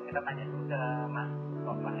kalau kita tanya dulu ke Mas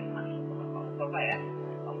Mustafa ya,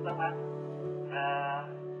 Mas Mustafa,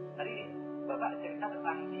 tadi Bapak cerita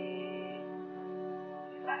tentang di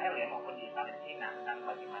Israel ya maupun di Palestina tentang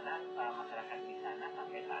bagaimana masyarakat di sana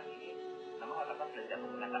sampai saat ini memang rata-rata sudah tidak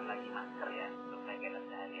menggunakan lagi masker ya untuk kegiatan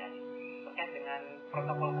sehari-hari. Terkait dengan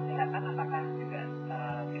protokol kesehatan, apakah juga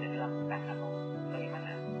tidak dilakukan atau bagaimana?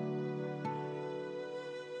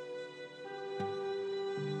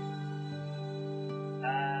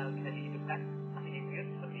 Bisa dihidupkan, masih di mute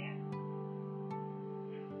sepertinya.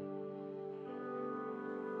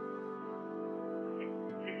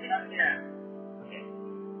 Istilahnya,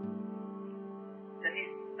 jadi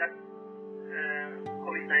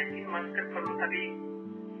COVID-19 masker perlu tadi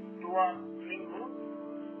 2 minggu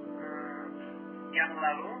yang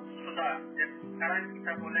lalu sudah, dan sekarang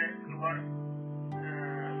kita boleh keluar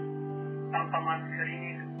tanpa masker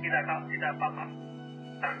ini tidak apa-apa.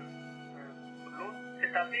 Perlu,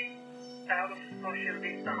 tetapi kita harus social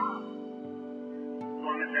distance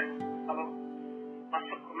 2 meter. Kalau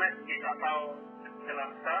masuk ke masjid atau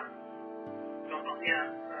selasa, contohnya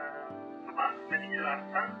masjid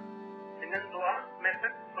selasa dengan 2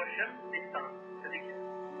 meter social distance. Jadi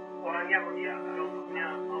orangnya dia kalau untuknya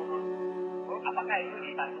mau masuk. Apakah itu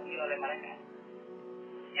dipatuhi oleh mereka?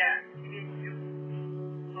 Ya, ini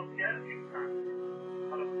social distance.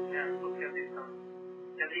 Kalau ya social distance.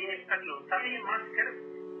 Jadi ini perlu. Tapi masker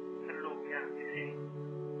perlu ya di sini.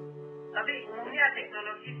 Tapi umumnya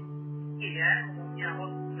teknologi ya, umumnya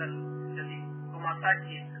hospital, jadi rumah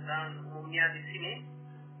sakit dan umumnya di sini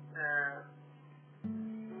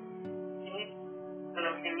ini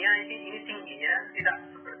kalau kimia ini tinggi ya, tidak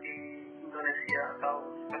seperti Indonesia atau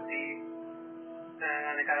seperti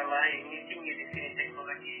negara lain. Ini tinggi di sini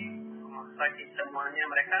teknologi rumah sakit, semuanya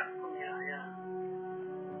mereka punya ya.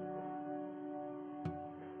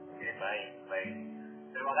 Oke, baik.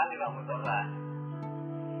 Terima Terima kasih Pak Mustafa.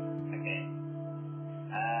 Oke.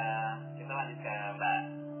 Kita lanjut ke Mbak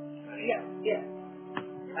Nuri. Iya.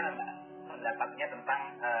 Gimana Mbak pendapatnya tentang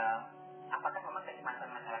apakah memang kecemasan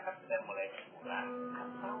masyarakat sudah mulai berkurang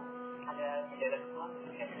atau tidak ada sesuatu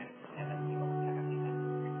dengan kesehatan jiwa masyarakat kita?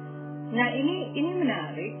 Nah ini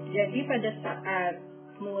menarik. Jadi pada saat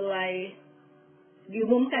mulai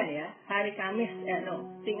diumumkan ya hari Kamis,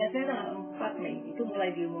 seingat saya tanggal 4 Mei itu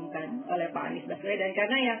mulai diumumkan oleh Pak Anies Baswedan,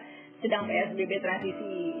 karena yang sedang PSBB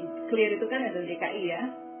transisi clear itu kan ada DKI ya,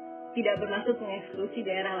 tidak bermaksud mengeksklusi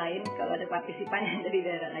daerah lain kalau ada partisipan yang dari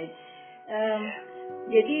daerah lain.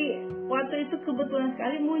 Jadi waktu itu kebetulan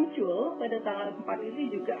sekali muncul pada tanggal 4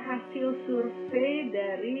 itu juga hasil survei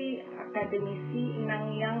dari akademisi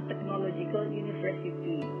Nanyang Technological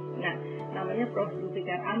University. Nah, namanya Prof.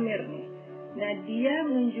 Zulfikar Amir nih. Nah, dia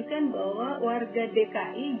menunjukkan bahwa warga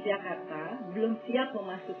DKI Jakarta belum siap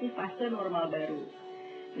memasuki fase normal baru.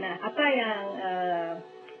 Nah, apa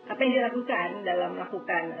yang dilakukan dalam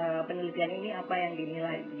melakukan penelitian ini, apa yang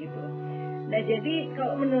dinilai begitu. Nah, jadi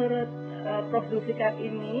kalau menurut Prof. Zulfikar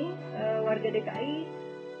ini, warga DKI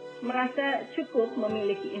merasa cukup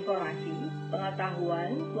memiliki informasi,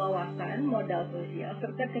 pengetahuan, wawasan, modal sosial,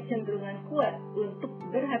 serta kecenderungan kuat untuk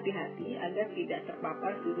berhati-hati agar tidak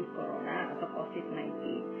terpapar virus corona atau COVID-19.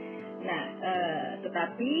 Nah,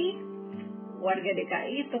 tetapi warga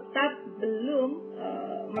DKI tetap belum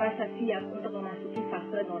merasa siap untuk memasuki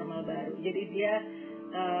fase normal baru. Jadi dia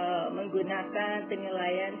menggunakan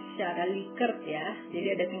penilaian secara Likert ya. Jadi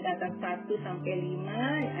ada tingkatan 1 sampai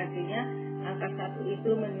 5, artinya angka 1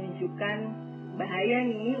 itu menunjukkan bahaya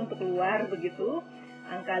nih untuk keluar begitu.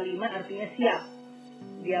 Angka 5 artinya siap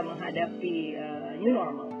dia menghadapi new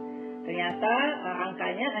normal. Ternyata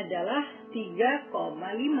angkanya adalah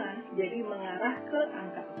 3,5, jadi mengarah ke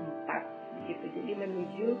angka 4 begitu. Jadi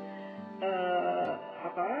menuju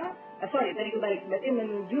tadi kebalik, berarti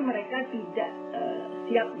menuju mereka tidak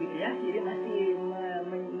siap gitu ya. Jadi masih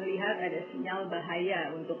melihat ada sinyal bahaya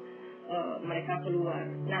untuk mereka keluar.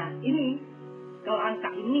 Nah, ini kalau angka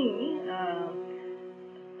ini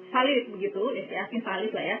valid begitu, ya yakin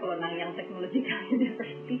valid lah ya kalau Nanyang Technological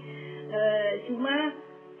University. Cuma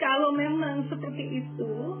kalau memang seperti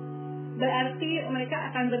itu, berarti mereka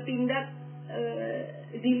akan bertindak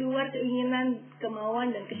di luar keinginan, kemauan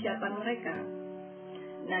dan kesiapan mereka.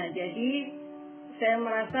 Nah, jadi saya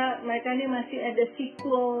merasa mereka ini masih ada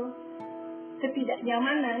siklus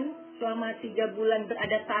ketidaknyamanan selama 3 bulan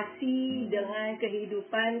beradaptasi dengan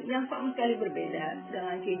kehidupan yang sama sekali berbeda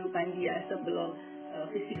dengan kehidupan dia sebelum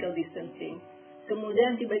physical distancing.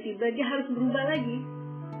 Kemudian tiba-tiba dia harus berubah lagi,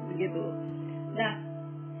 begitu. Nah,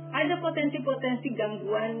 ada potensi-potensi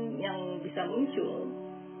gangguan yang bisa muncul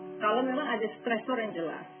kalau memang ada stresor yang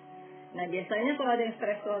jelas. Nah, biasanya kalau ada yang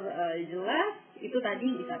stresor jelas, itu tadi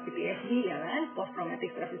bisa PTSD ya kan, post traumatic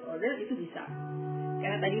stress disorder itu bisa.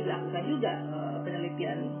 Karena tadi dilakukan juga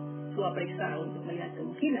penelitian swab periksa untuk melihat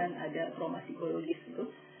kemungkinan ada trauma psikologis itu.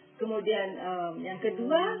 Kemudian yang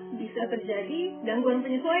kedua bisa terjadi gangguan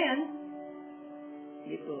penyesuaian.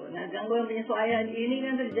 Gitu. Nah, gangguan penyesuaian ini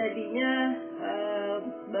kan terjadinya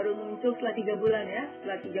baru muncul setelah 3 bulan ya.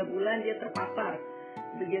 Setelah 3 bulan dia terpapar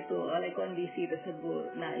begitu oleh kondisi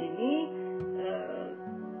tersebut. Nah, ini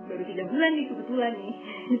baru 3 bulan nih kebetulan nih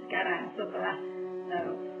sekarang setelah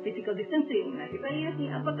physical distancing. Nah, kita lihat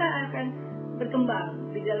nih apakah akan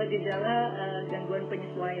berkembang gejala-gejala gangguan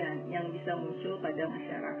penyesuaian yang bisa muncul pada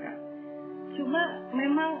masyarakat. Cuma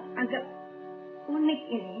memang agak unik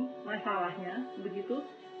ini masalahnya begitu,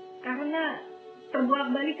 karena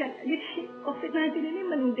terbolak-balikan. Jadi COVID-19 ini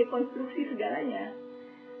mendekonstruksi segalanya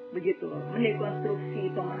begitu,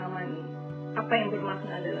 mendekonstruksi pemahaman apa yang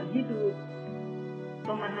bermakna dalam hidup,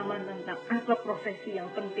 pemahaman tentang apa profesi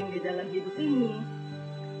yang penting di dalam hidup ini.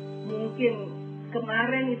 Mungkin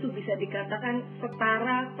kemarin itu bisa dikatakan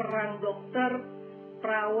setara peran dokter,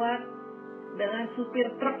 perawat, dengan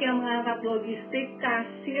supir truk yang mengangkat logistik,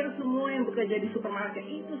 kasir, semua yang bekerja di supermarket.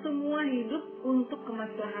 Itu semua hidup untuk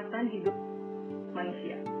kemaslahatan hidup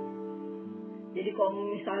manusia. Jadi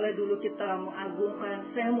kalau misalnya dulu kita mau agungkan,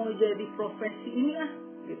 saya mau jadi profesi ini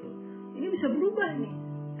gitu. Ini bisa berubah nih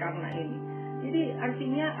karena ini. Jadi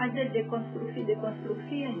artinya ada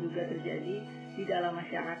dekonstruksi yang juga terjadi di dalam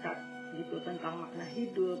masyarakat gitu, tentang makna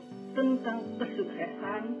hidup, tentang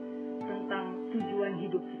kesuksesan, tentang tujuan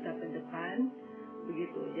hidup kita ke depan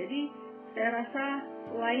begitu. Jadi saya rasa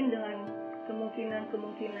selain dengan kemungkinan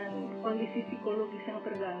kondisi psikologis yang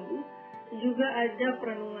terganggu, juga ada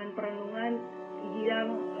perenungan-perenungan yang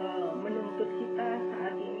menuntut kita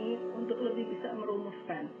saat ini untuk lebih bisa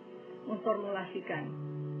merumuskan, memformulasikan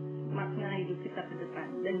makna hidup kita ke depan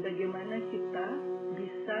dan bagaimana kita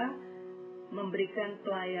bisa memberikan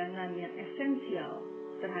pelayanan yang esensial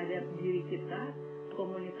terhadap diri kita,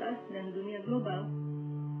 komunitas, dan dunia global.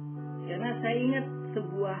 Karena saya ingat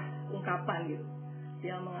sebuah ungkapan gitu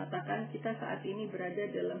yang mengatakan kita saat ini berada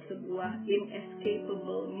dalam sebuah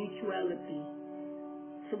inescapable mutuality,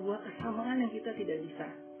 sebuah kesamaan yang kita tidak bisa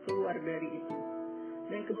keluar dari itu.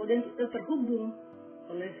 Dan kemudian kita terhubung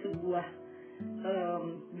oleh sebuah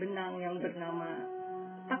benang yang bernama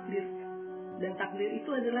takdir. Dan takdir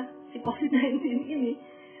itu adalah si COVID-19 ini.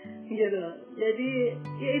 Gitu. Jadi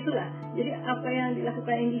ya itulah. Jadi apa yang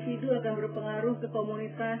dilakukan individu akan berpengaruh ke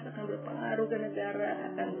komunitas, akan berpengaruh ke negara,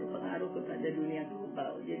 akan berpengaruh kepada dunia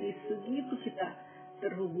global. Jadi segitu kita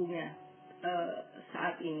terhubungnya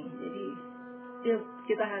saat ini. Jadi ya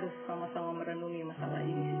kita harus sama-sama merenungi masalah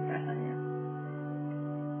ini sih rasanya.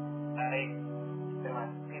 Baik, terima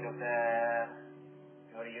kasih Dokter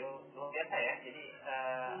Norio. Luar biasa ya. Jadi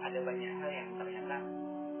ada banyak hal yang ternyata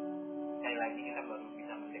sekali lagi kita baru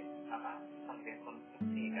bisa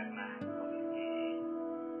mengdekonstruksi karena kondisi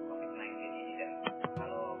COVID-19 ini. Dan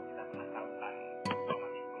kalau kita menakalkan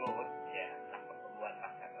informasi growth ya tentang pertumbuhan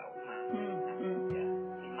pasca trauma, ya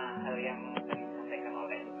 5 hal yang tadi disampaikan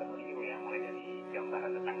oleh Dr. Norio ya, mulai dari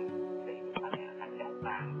gambaran tentang kehidupan yang akan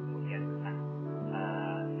datang, kemudian tentang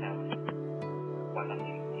kekuatan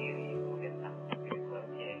diri sendiri, kemudian tentang spiritual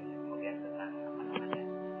change, kemudian tentang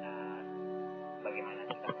bagaimana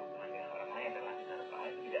kita berhubungan dengan orang lain adalah orang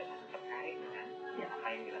lain itu tidak terkait dengan apa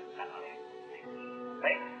yang dilakukan oleh.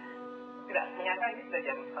 Baik, tidak menyangka ini sudah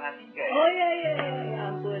jam 2:30 ya. Oh iya, ya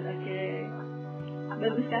ampun, oke.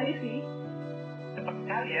 Bagus sekali sih. Cepat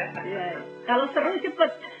sekali ya. Iya, kalau seru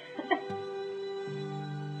cepet.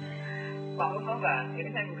 Pak Mustafa, ini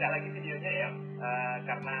saya buka lagi videonya ya,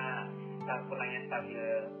 karena kurangnya stabil.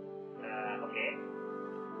 Oke.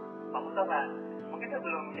 Pak Mustafa, mungkin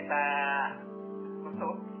sebelum kita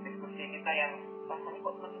tutup diskusi kita yang rasanya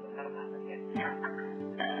kok masih besar banget ya.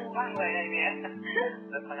 Kurang lah ya ini ya. Dan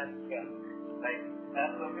sangat juga. Baik,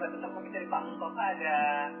 sebelum kita tutup mungkin dari Pak Mustafa ada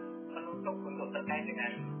menutup untuk terkait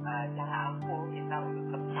dengan cara ampuh kita untuk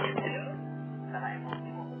tertampil secara emosi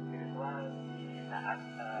maupun spiritual di saat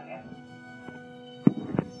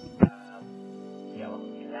ya waktu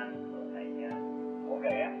sidang selesainya.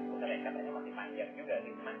 Semoga ya, sebenarnya katanya masih panjang juga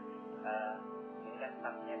sih, cuman ini kan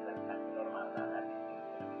statusnya adalah normal saat ini.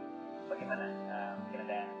 Bagaimana? Mungkin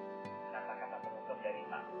ada kata-kata penutup dari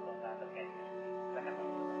Pak Mustafa terkait dengan silakan Pak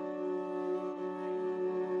Mustafa.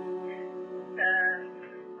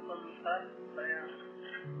 Saya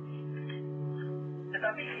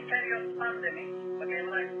tetapi serius pandemi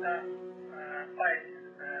bagaimana kita fight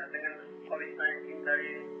dengan COVID-19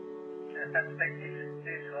 dari perspektif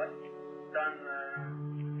spiritual dan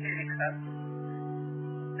fisik.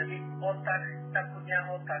 Jadi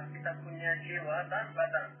kita punya jiwa dan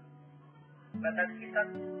badan. Badan kita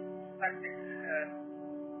praktis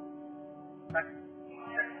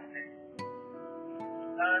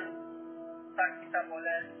dan kita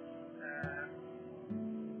boleh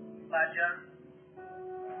baca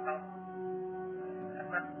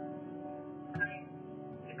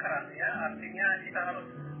ikrar ya, artinya kita harus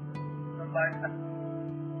membaca.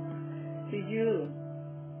 Setuju.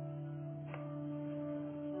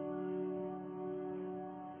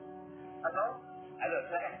 Halo,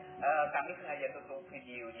 silakan. Kami sengaja tutup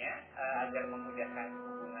videonya agar memudahkan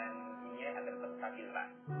hubungan ini agar tetap stabil, Pak.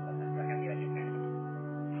 Silakan dilanjutkan.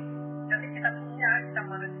 Jadi kita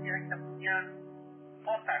manusia, kita punya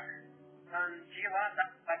otak dan jiwa dan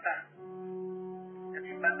badan. Jadi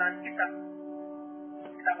badan kita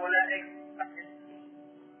boleh ekspres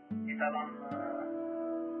di dalam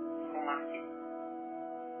rumah kita.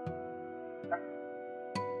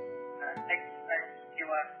 Ekspres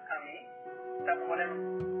jiwa kami kita boleh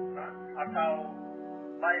atau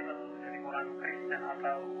Bible dari orang Kristen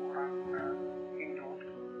atau orang Hindu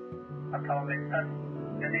atau Western.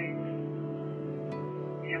 Jadi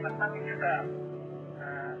jiwa kami juga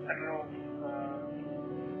perlu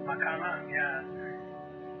makanan ya,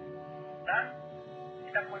 dan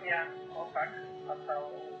kita punya otak atau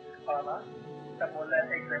kepala, kita boleh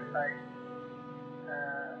exercise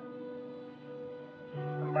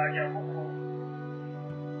membaca buku.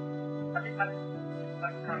 Tapi pas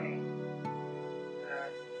kami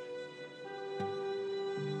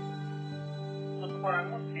untuk orang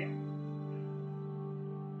Muslim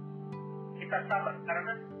kita sabar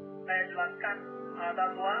karena saya jelaskan ada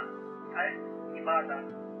 2 type ibadah.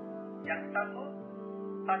 Yang satu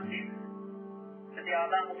pasif, jadi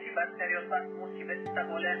ada musibah serius, musibah kita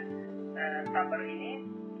boleh sabar, ini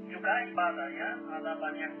juga ibadah ya, ada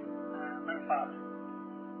banyak manfaat.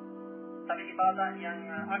 Tapi ibadah yang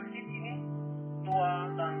aktif ini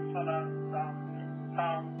 2 dan salat dan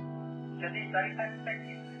tahun. Jadi dari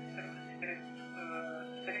perspektif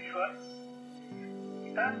spiritual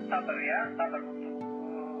kita sabar untuk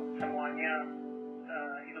semuanya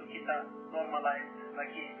hidup kita normalize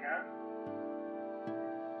lagi ya.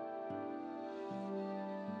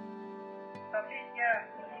 Tapi ya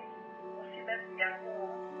Occident yang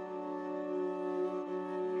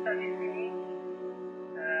kita di sini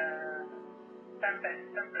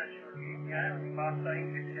temperature ya, bahasa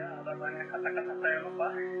Inggris ya, ada banyak kata-kata saya lupa.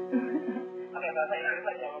 Oke, bahasa Inggris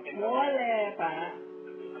aja mungkin. Boleh, Pak.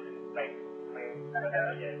 Baik.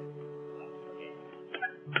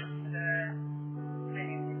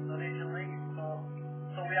 In Indonesian language,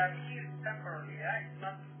 so we are here temporarily. Yeah, it's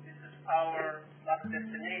not. This is our last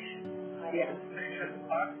destination from the spiritual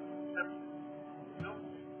part. Just look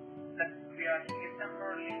that we are here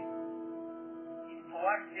temporarily.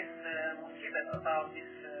 Towards this musibah, about this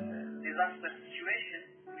disaster situation,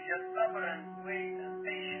 we just suffer and wait and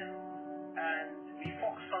patient, and we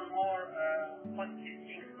focus on more positive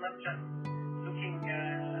things, not just looking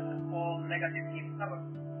all negative news coverage.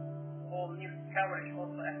 All news coverage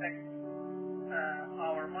also affects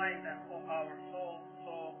our mind and our soul,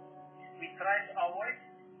 so we try to avoid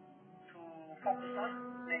to focus on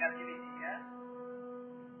negativity. Yeah.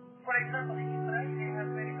 For example, in Israel, they have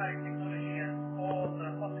very high technology and all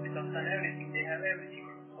the hospitals and everything. They have everything,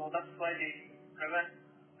 so that's why they prevent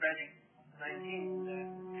spreading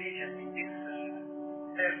 19 region in this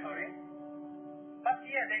territory. But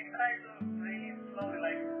yeah, they try to really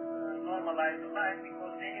slowly normalize the life,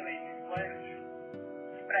 because anyway this virus is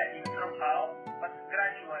spreading somehow, but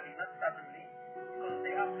gradually, not suddenly, because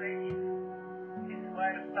they are afraid if this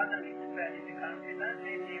virus suddenly spread in the country, then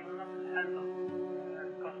they will not handle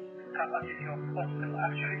capacity of hospital.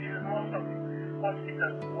 Actually, this is most of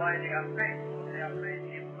hospitals why they are afraid, because they are afraid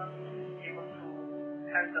they will not be able to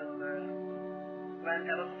handle when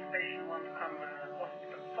a lot of patients want to come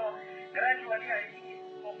hospital. So gradually, I think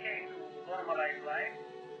it's okay to normalize life,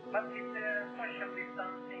 but with social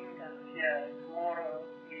distancing and more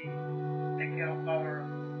we take care of our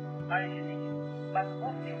hygiene. But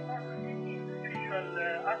most importantly, in spiritual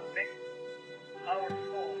aspect, our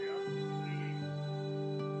soul.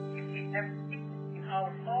 If we have sickness in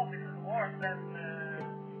our soul, this is worse than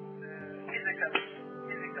physical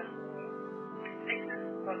sickness,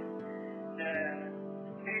 because the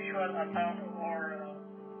spiritual attack or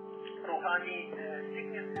Rouhani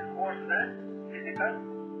sickness is worse than physical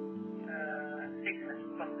sickness,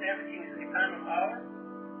 because everything is dependent on our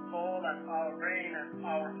soul and our brain and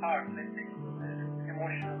our heart, let's say,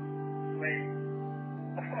 emotional way.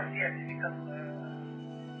 Of course, physical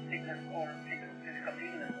sickness or physical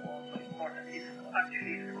illness also important. It's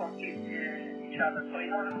actually complete each other. So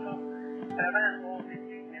in order to prevent all these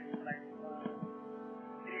sickness, like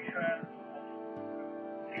spiritual,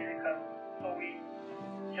 physical, so we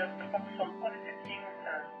just focus on positive things,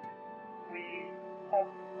 and we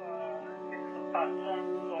hope this will pass on.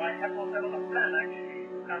 So I have also a lot of plan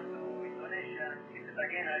actually to come to Indonesia and visit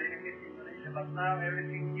again. I didn't visit Indonesia, but now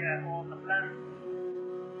everything, all the plans,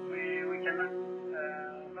 we cannot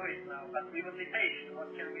do it now. But we will be patient.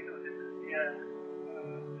 What can we do? This is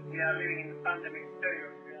we are living in the pandemic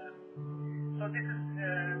period. So this is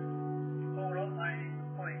overall my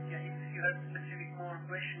point. If you have specific more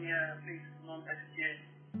question, please don't hesitate.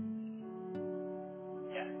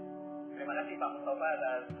 Terima kasih Pak Mustafa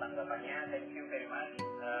atas tanggapannya. Thank you very much.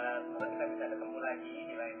 Semoga kita bisa ketemu lagi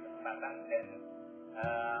di lain kesempatan, dan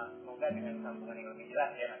semoga dengan sambungan yang lebih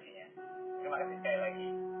jelas ya nantinya. Terima kasih sekali lagi.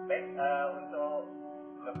 Baik, untuk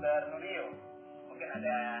Dr. Nurio, mungkin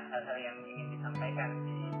ada hal-hal yang ingin disampaikan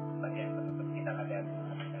di bagian penutup kita pada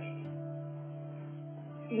kesempatan kali ini.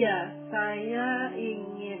 Ya, saya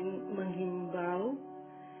ingin menghimbau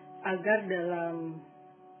agar dalam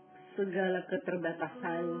segala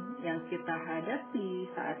keterbatasan yang kita hadapi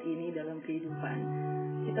saat ini dalam kehidupan,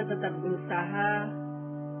 kita tetap berusaha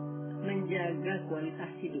menjaga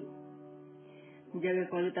kualitas hidup. Menjaga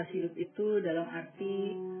kualitas hidup itu dalam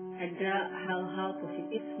arti ada hal-hal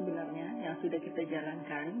positif sebenarnya yang sudah kita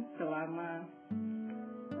jalankan selama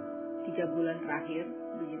 3 bulan terakhir,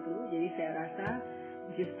 begitu. Jadi saya rasa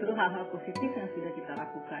justru hal-hal positif yang sudah kita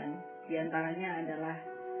lakukan, diantaranya adalah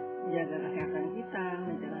menjaga kesehatan kita,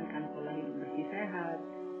 menjalankan pola hidup bersih sehat,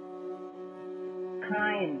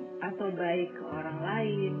 kind atau baik ke orang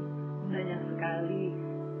lain, banyak sekali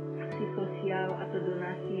aksi sosial atau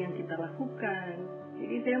donasi yang kita lakukan.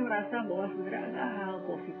 Jadi saya merasa bahwa sebenarnya ada hal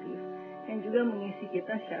positif yang juga mengisi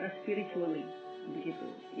kita secara spiritually, begitu.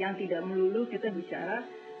 Yang tidak melulu kita bicara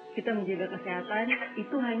kita menjaga kesehatan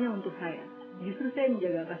itu hanya untuk saya. Justru saya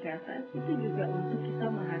menjaga kesehatan itu juga untuk kita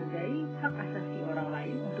menghargai hak asasi orang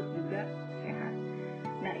lain untuk juga sehat.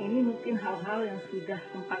 Nah, ini mungkin hal-hal yang sudah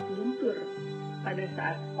sempat luntur pada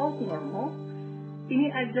saat old normal. Ini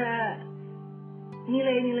ada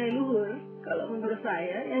nilai-nilai luhur kalau menurut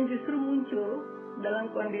saya yang justru muncul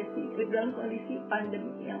dalam kondisi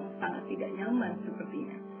pandemi yang sangat tidak nyaman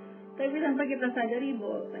sepertinya. Tapi tanpa kita sadari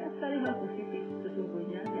bahwa banyak sekali hal positif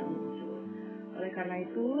sesungguhnya yang muncul. Oleh karena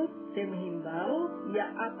itu, saya menghimbau ya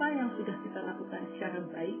apa yang sudah kita lakukan secara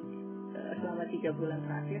baik selama 3 bulan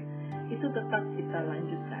terakhir itu tetap kita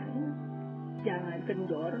lanjutkan. Jangan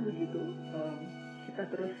kendor begitu. Kita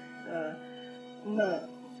terus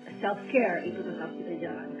self-care itu tetap kita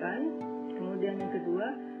jalankan. Kemudian yang kedua,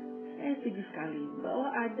 saya setuju sekali bahwa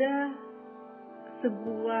ada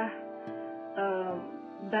sebuah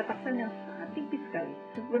batasan yang sangat tipis sekali,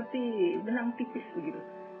 seperti benang tipis begitu.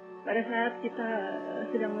 Pada saat kita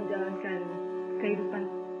sedang menjalankan kehidupan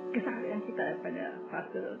keseharian kita pada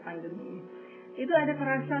fase pandemi, itu ada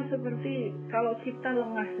terasa seperti kalau kita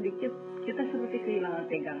lengah sedikit, kita seperti kehilangan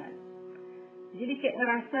pegangan. Jadi kayak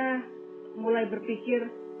ngerasa mulai berpikir,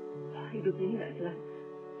 wah hidup ini gak jelas.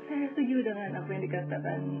 Saya setuju dengan apa yang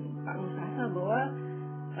dikatakan Pak Musasa bahwa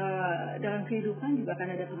dalam kehidupan juga akan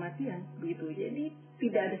ada kematian, begitu. Jadi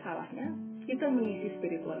tidak ada salahnya kita mengisi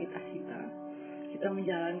spiritualitas kita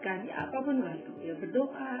menjalankan ya apapun lah itu, ya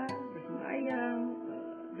berdoa, bersembahyang,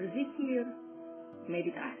 berzikir,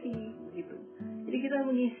 meditasi, gitu. Jadi kita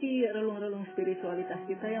mengisi relung-relung spiritualitas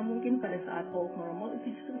kita yang mungkin pada saat old normal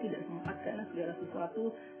itu justru tidak sempat karena segala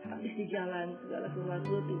sesuatu habis di jalan, segala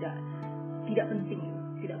sesuatu tidak penting.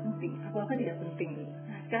 Apakah tidak penting?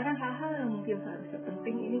 Nah, sekarang hal-hal yang mungkin seharusnya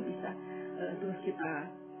penting ini bisa terus kita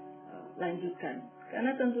lanjutkan.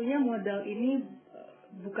 Karena tentunya modal ini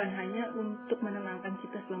bukan hanya untuk menenangkan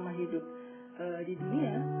kita selama hidup di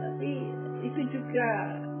dunia, tapi itu juga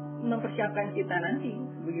mempersiapkan kita nanti,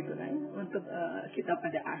 begitu kan, untuk kita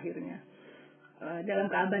pada akhirnya dalam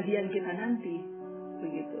keabadian kita nanti,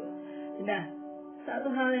 begitu. Nah,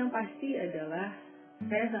 satu hal yang pasti adalah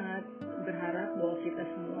saya sangat berharap bahwa kita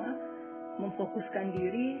semua memfokuskan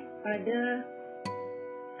diri pada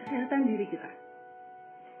kesehatan diri kita.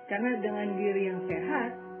 Karena dengan diri yang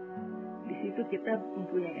sehat, di situ kita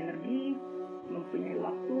mempunyai energi, mempunyai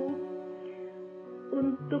waktu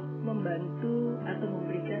untuk membantu atau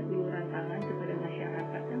memberikan uluran tangan kepada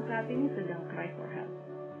masyarakat yang saat ini sedang cry for help.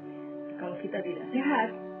 Kalau kita tidak sehat,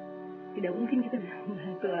 tidak mungkin kita bisa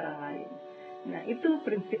membantu orang lain. Nah, itu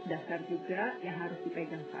prinsip dasar juga yang harus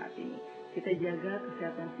dipegang saat ini. Kita jaga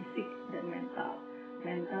kesehatan fisik dan mental.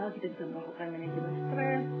 Mental kita bisa melakukan manajemen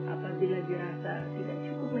stres. Apabila dirasa tidak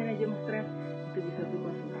cukup manajemen stres, itu bisa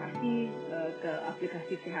berkonsultasi ke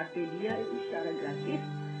aplikasi Sehatpedia itu secara gratis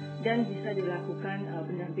dan bisa dilakukan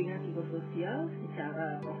pendampingan psikososial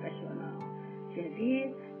secara profesional.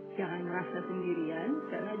 Jadi jangan merasa sendirian,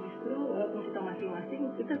 karena justru walaupun kita masing-masing,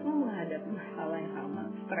 kita semua menghadapi masalah yang sama,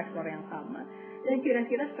 stresor yang sama, dan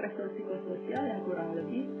kira-kira stresor psikososial yang kurang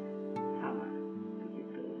lebih sama.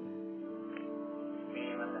 Begitu.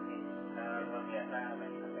 Terima kasih. Luar biasa apa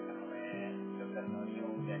yang disampaikan oleh Dr. Norio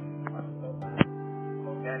dan Pak Mustafa.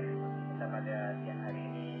 Semoga kita pada siang hari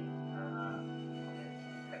ini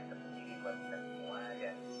mungkin tersendiri buat kita semua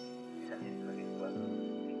dan bisa menjadi sebagai sebuah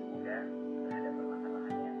solusi muda terhadap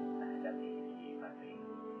permasalahan yang kita hadapi di fase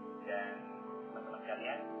ini. Dan teman-teman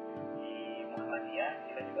sekalian, di Muhammadiyah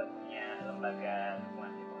kita juga punya lembaga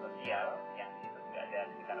dukungan psikososial yang itu juga ada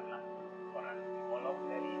sekitar 60 orang psikolog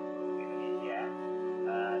dari seluruh Indonesia,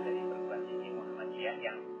 dari perguruan tinggi Muhammadiyah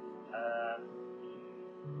yang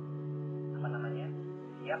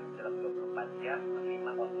siap dalam 24 jam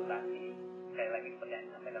menerima konsultasi. Sekali lagi seperti yang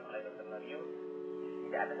disampaikan oleh Dr. Mario,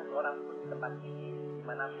 tidak ada satu orang pun di tempat ini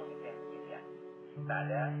dimanapun itu yang demikian. Kita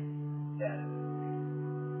ada, dan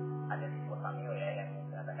ada sebuah family ya yang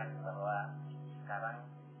mengatakan bahwa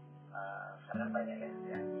sekarang banyak ya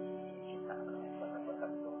yang kita buat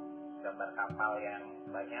itu gambar kapal yang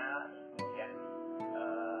banyak, kemudian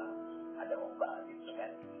ada ombak gitu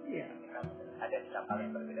kan. Ada di kapal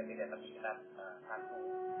yang berbeda-beda, tapi kita satu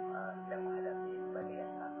sedang menghadapi badai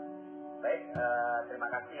yang sama. Baik, terima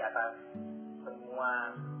kasih atas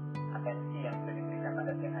semua atensi yang sudah diberikan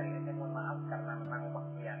pada siang hari ini. Saya mohon maaf karena memang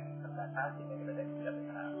waktu yang terbatas, sehingga kita tidak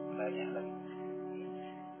bisa banyak lagi.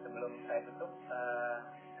 Sebelum saya tutup,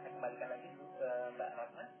 saya kembalikan lagi ke Mbak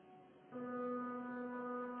Ratna.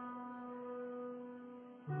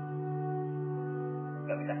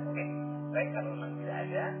 Gak bisa? Oke. Baik, kalau memang tidak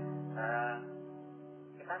ada,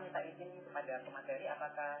 kita minta izin kepada pemateri,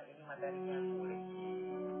 apakah ini materinya boleh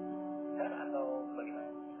di-share atau bagaimana?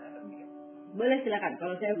 Boleh silakan,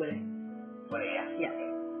 kalau saya boleh. Boleh ya? Ya. Oke.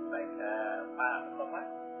 Baik, Pak Mustafa.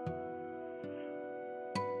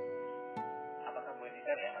 Apakah boleh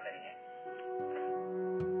di-share ya materinya?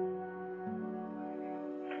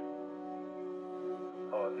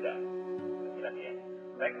 Oh, sudah. Sudah ya.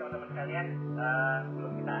 Baik, teman-teman sekalian,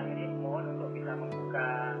 sebelum kita akhiri, mohon untuk bisa membuka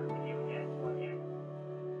videonya semuanya.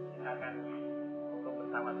 Kita akan untuk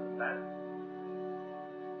bersama sebentar.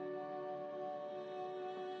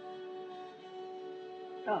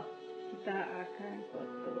 Oh, kita akan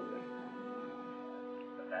foto bersama.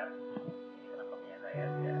 Bentar. Ini kenapa punya saya?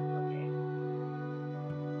 Ya, oke.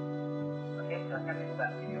 Oke, silakan dibuka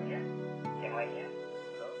videonya. Yang lainnya,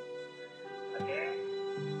 belum. Oke.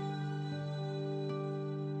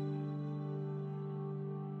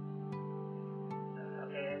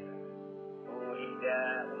 Oke. Bu Ida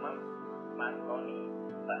Umam, Mas Tony,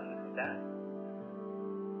 Mbak Nusita.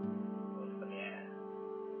 Oh, sepertinya.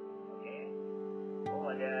 Oke. Oh,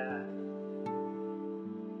 ada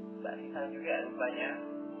Mbak Nisa juga rupanya.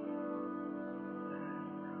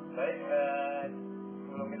 Baik,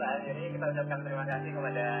 sebelum kita akhiri, kita ucapkan terima kasih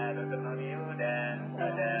kepada Dr. Noriu dan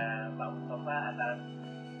kepada Pak Mustafa atas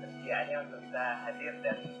kesediaannya untuk bisa hadir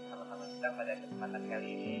dan sama-sama kita pada kesempatan kali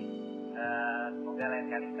ini. Semoga lain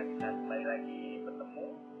kali kita bisa kembali lagi bertemu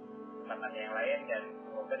kesempatan yang lain, dan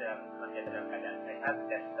semoga masih dalam keadaan sehat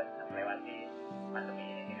dan kita bisa melewati pandemi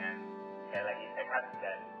ini dengan sekali lagi sehat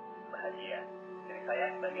dan bahagia. Jadi saya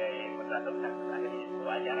sebagai moderator akan mengakhiri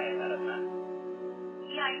seluruh acara ya, Mbak Retna.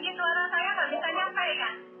 Iya, ini suara saya nggak bisa nyampe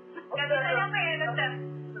kan? Nggak bisa nyampe ya, dokter?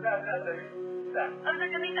 Sudah bisa. Oh,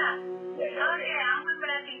 sudah bisa? Ya. Oke, aman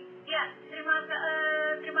berarti. Ya, terima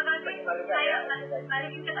kasih. Saya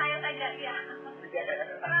balikin ke saya saja, ya.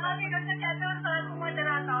 Terima kasih Dokter Catur selaku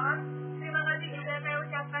moderator. Terima kasih juga saya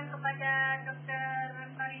ucapkan kepada Dokter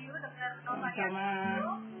Noriu, Dokter Nova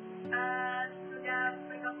sudah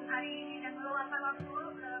bergabung hari ini dan meluangkan waktu.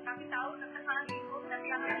 Kami tahu Dokter sangat sibuk, tapi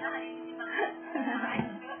alhamdulillah hari ini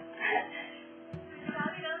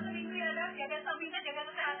sekali dalam seminggu ya, Dok. Jaga stamina, jaga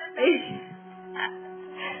kesehatan.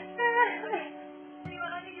 Terima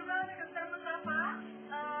kasih juga untuk Dokter Mustafa.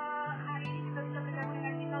 Hari ini juga bisa bergabung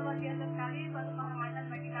dengan kita, luar biasa sekali. Suatu kehormatan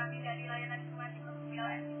bagi kami dari layanan informasi sosial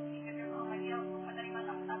MCC Gedung Muhammadiyah untuk menerima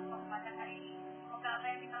tamu-tamu kehormatan hari ini. Semoga apa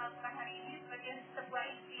yang kita lakukan hari ini sebagai sebuah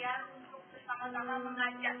ikhtiar untuk bersama-sama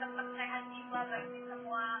mengajak tetap sehat jiwa bagi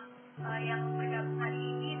semua yang bergabung hari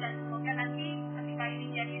ini, dan semoga nanti ketika ini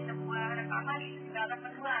jadi sebuah rekaman itu juga akan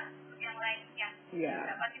menular untuk yang lainnya.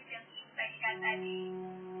 Dapat tips yang dibagikan tadi.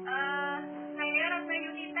 Saya Ratna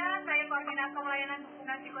Yunita, saya koordinator layanan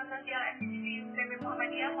dukungan psikososial MCC UPB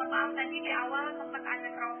Muhammadiyah. Mohon maaf tadi di awal sempat ada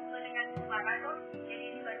trouble dengan suara, Dok. Jadi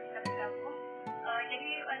ini baru bisa bergabung. Jadi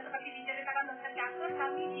seperti diceritakan Dokter Catur,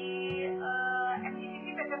 kami di MCC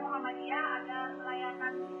UPB Muhammadiyah ada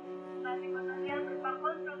layanan psikososial berupa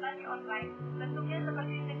konsultasi online. Bentuknya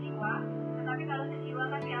seperti sejiwa, tetapi kalau sejiwa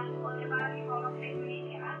kan diampu oleh para psikolog di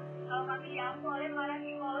Indonesia. Kalau kami diampu oleh para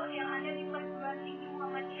psikolog yang ada di perguruan tinggi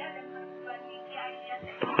Muhammadiyah dan perguruan tinggi Aisyah di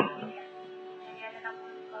Indonesia. Jadi ada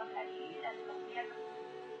 60 psikolog tadi, dan kemudian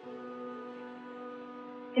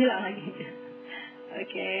hilang lagi.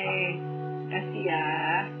 Oke, kasih ya.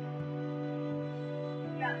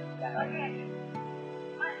 Ya, oke.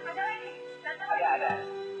 Ada lagi? Ada.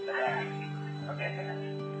 Oke.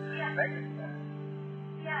 Ya. Baik.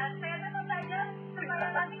 Ya, saya tutup saja supaya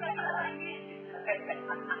nanti nggak hilang lagi.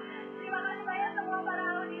 Terima kasih banyak semua para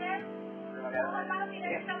audiens. Mohon maaf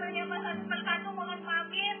tidak bisa menyapa satu persatu, mohon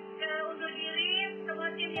pamit undur diri. Semua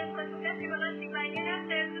tim yang bertugas, terima kasih banyak.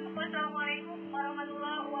 Saya tutup. Wassalamualaikum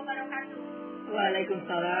warahmatullahi wabarakatuh.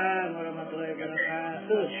 Waalaikumsalam warahmatullahi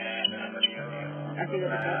wabarakatuh. Terima kasih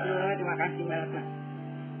Dokter Catur, terima kasih Mbak Ratna.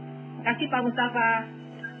 Terima kasih Pak Mustafa.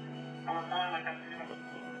 Sama-sama, makasih.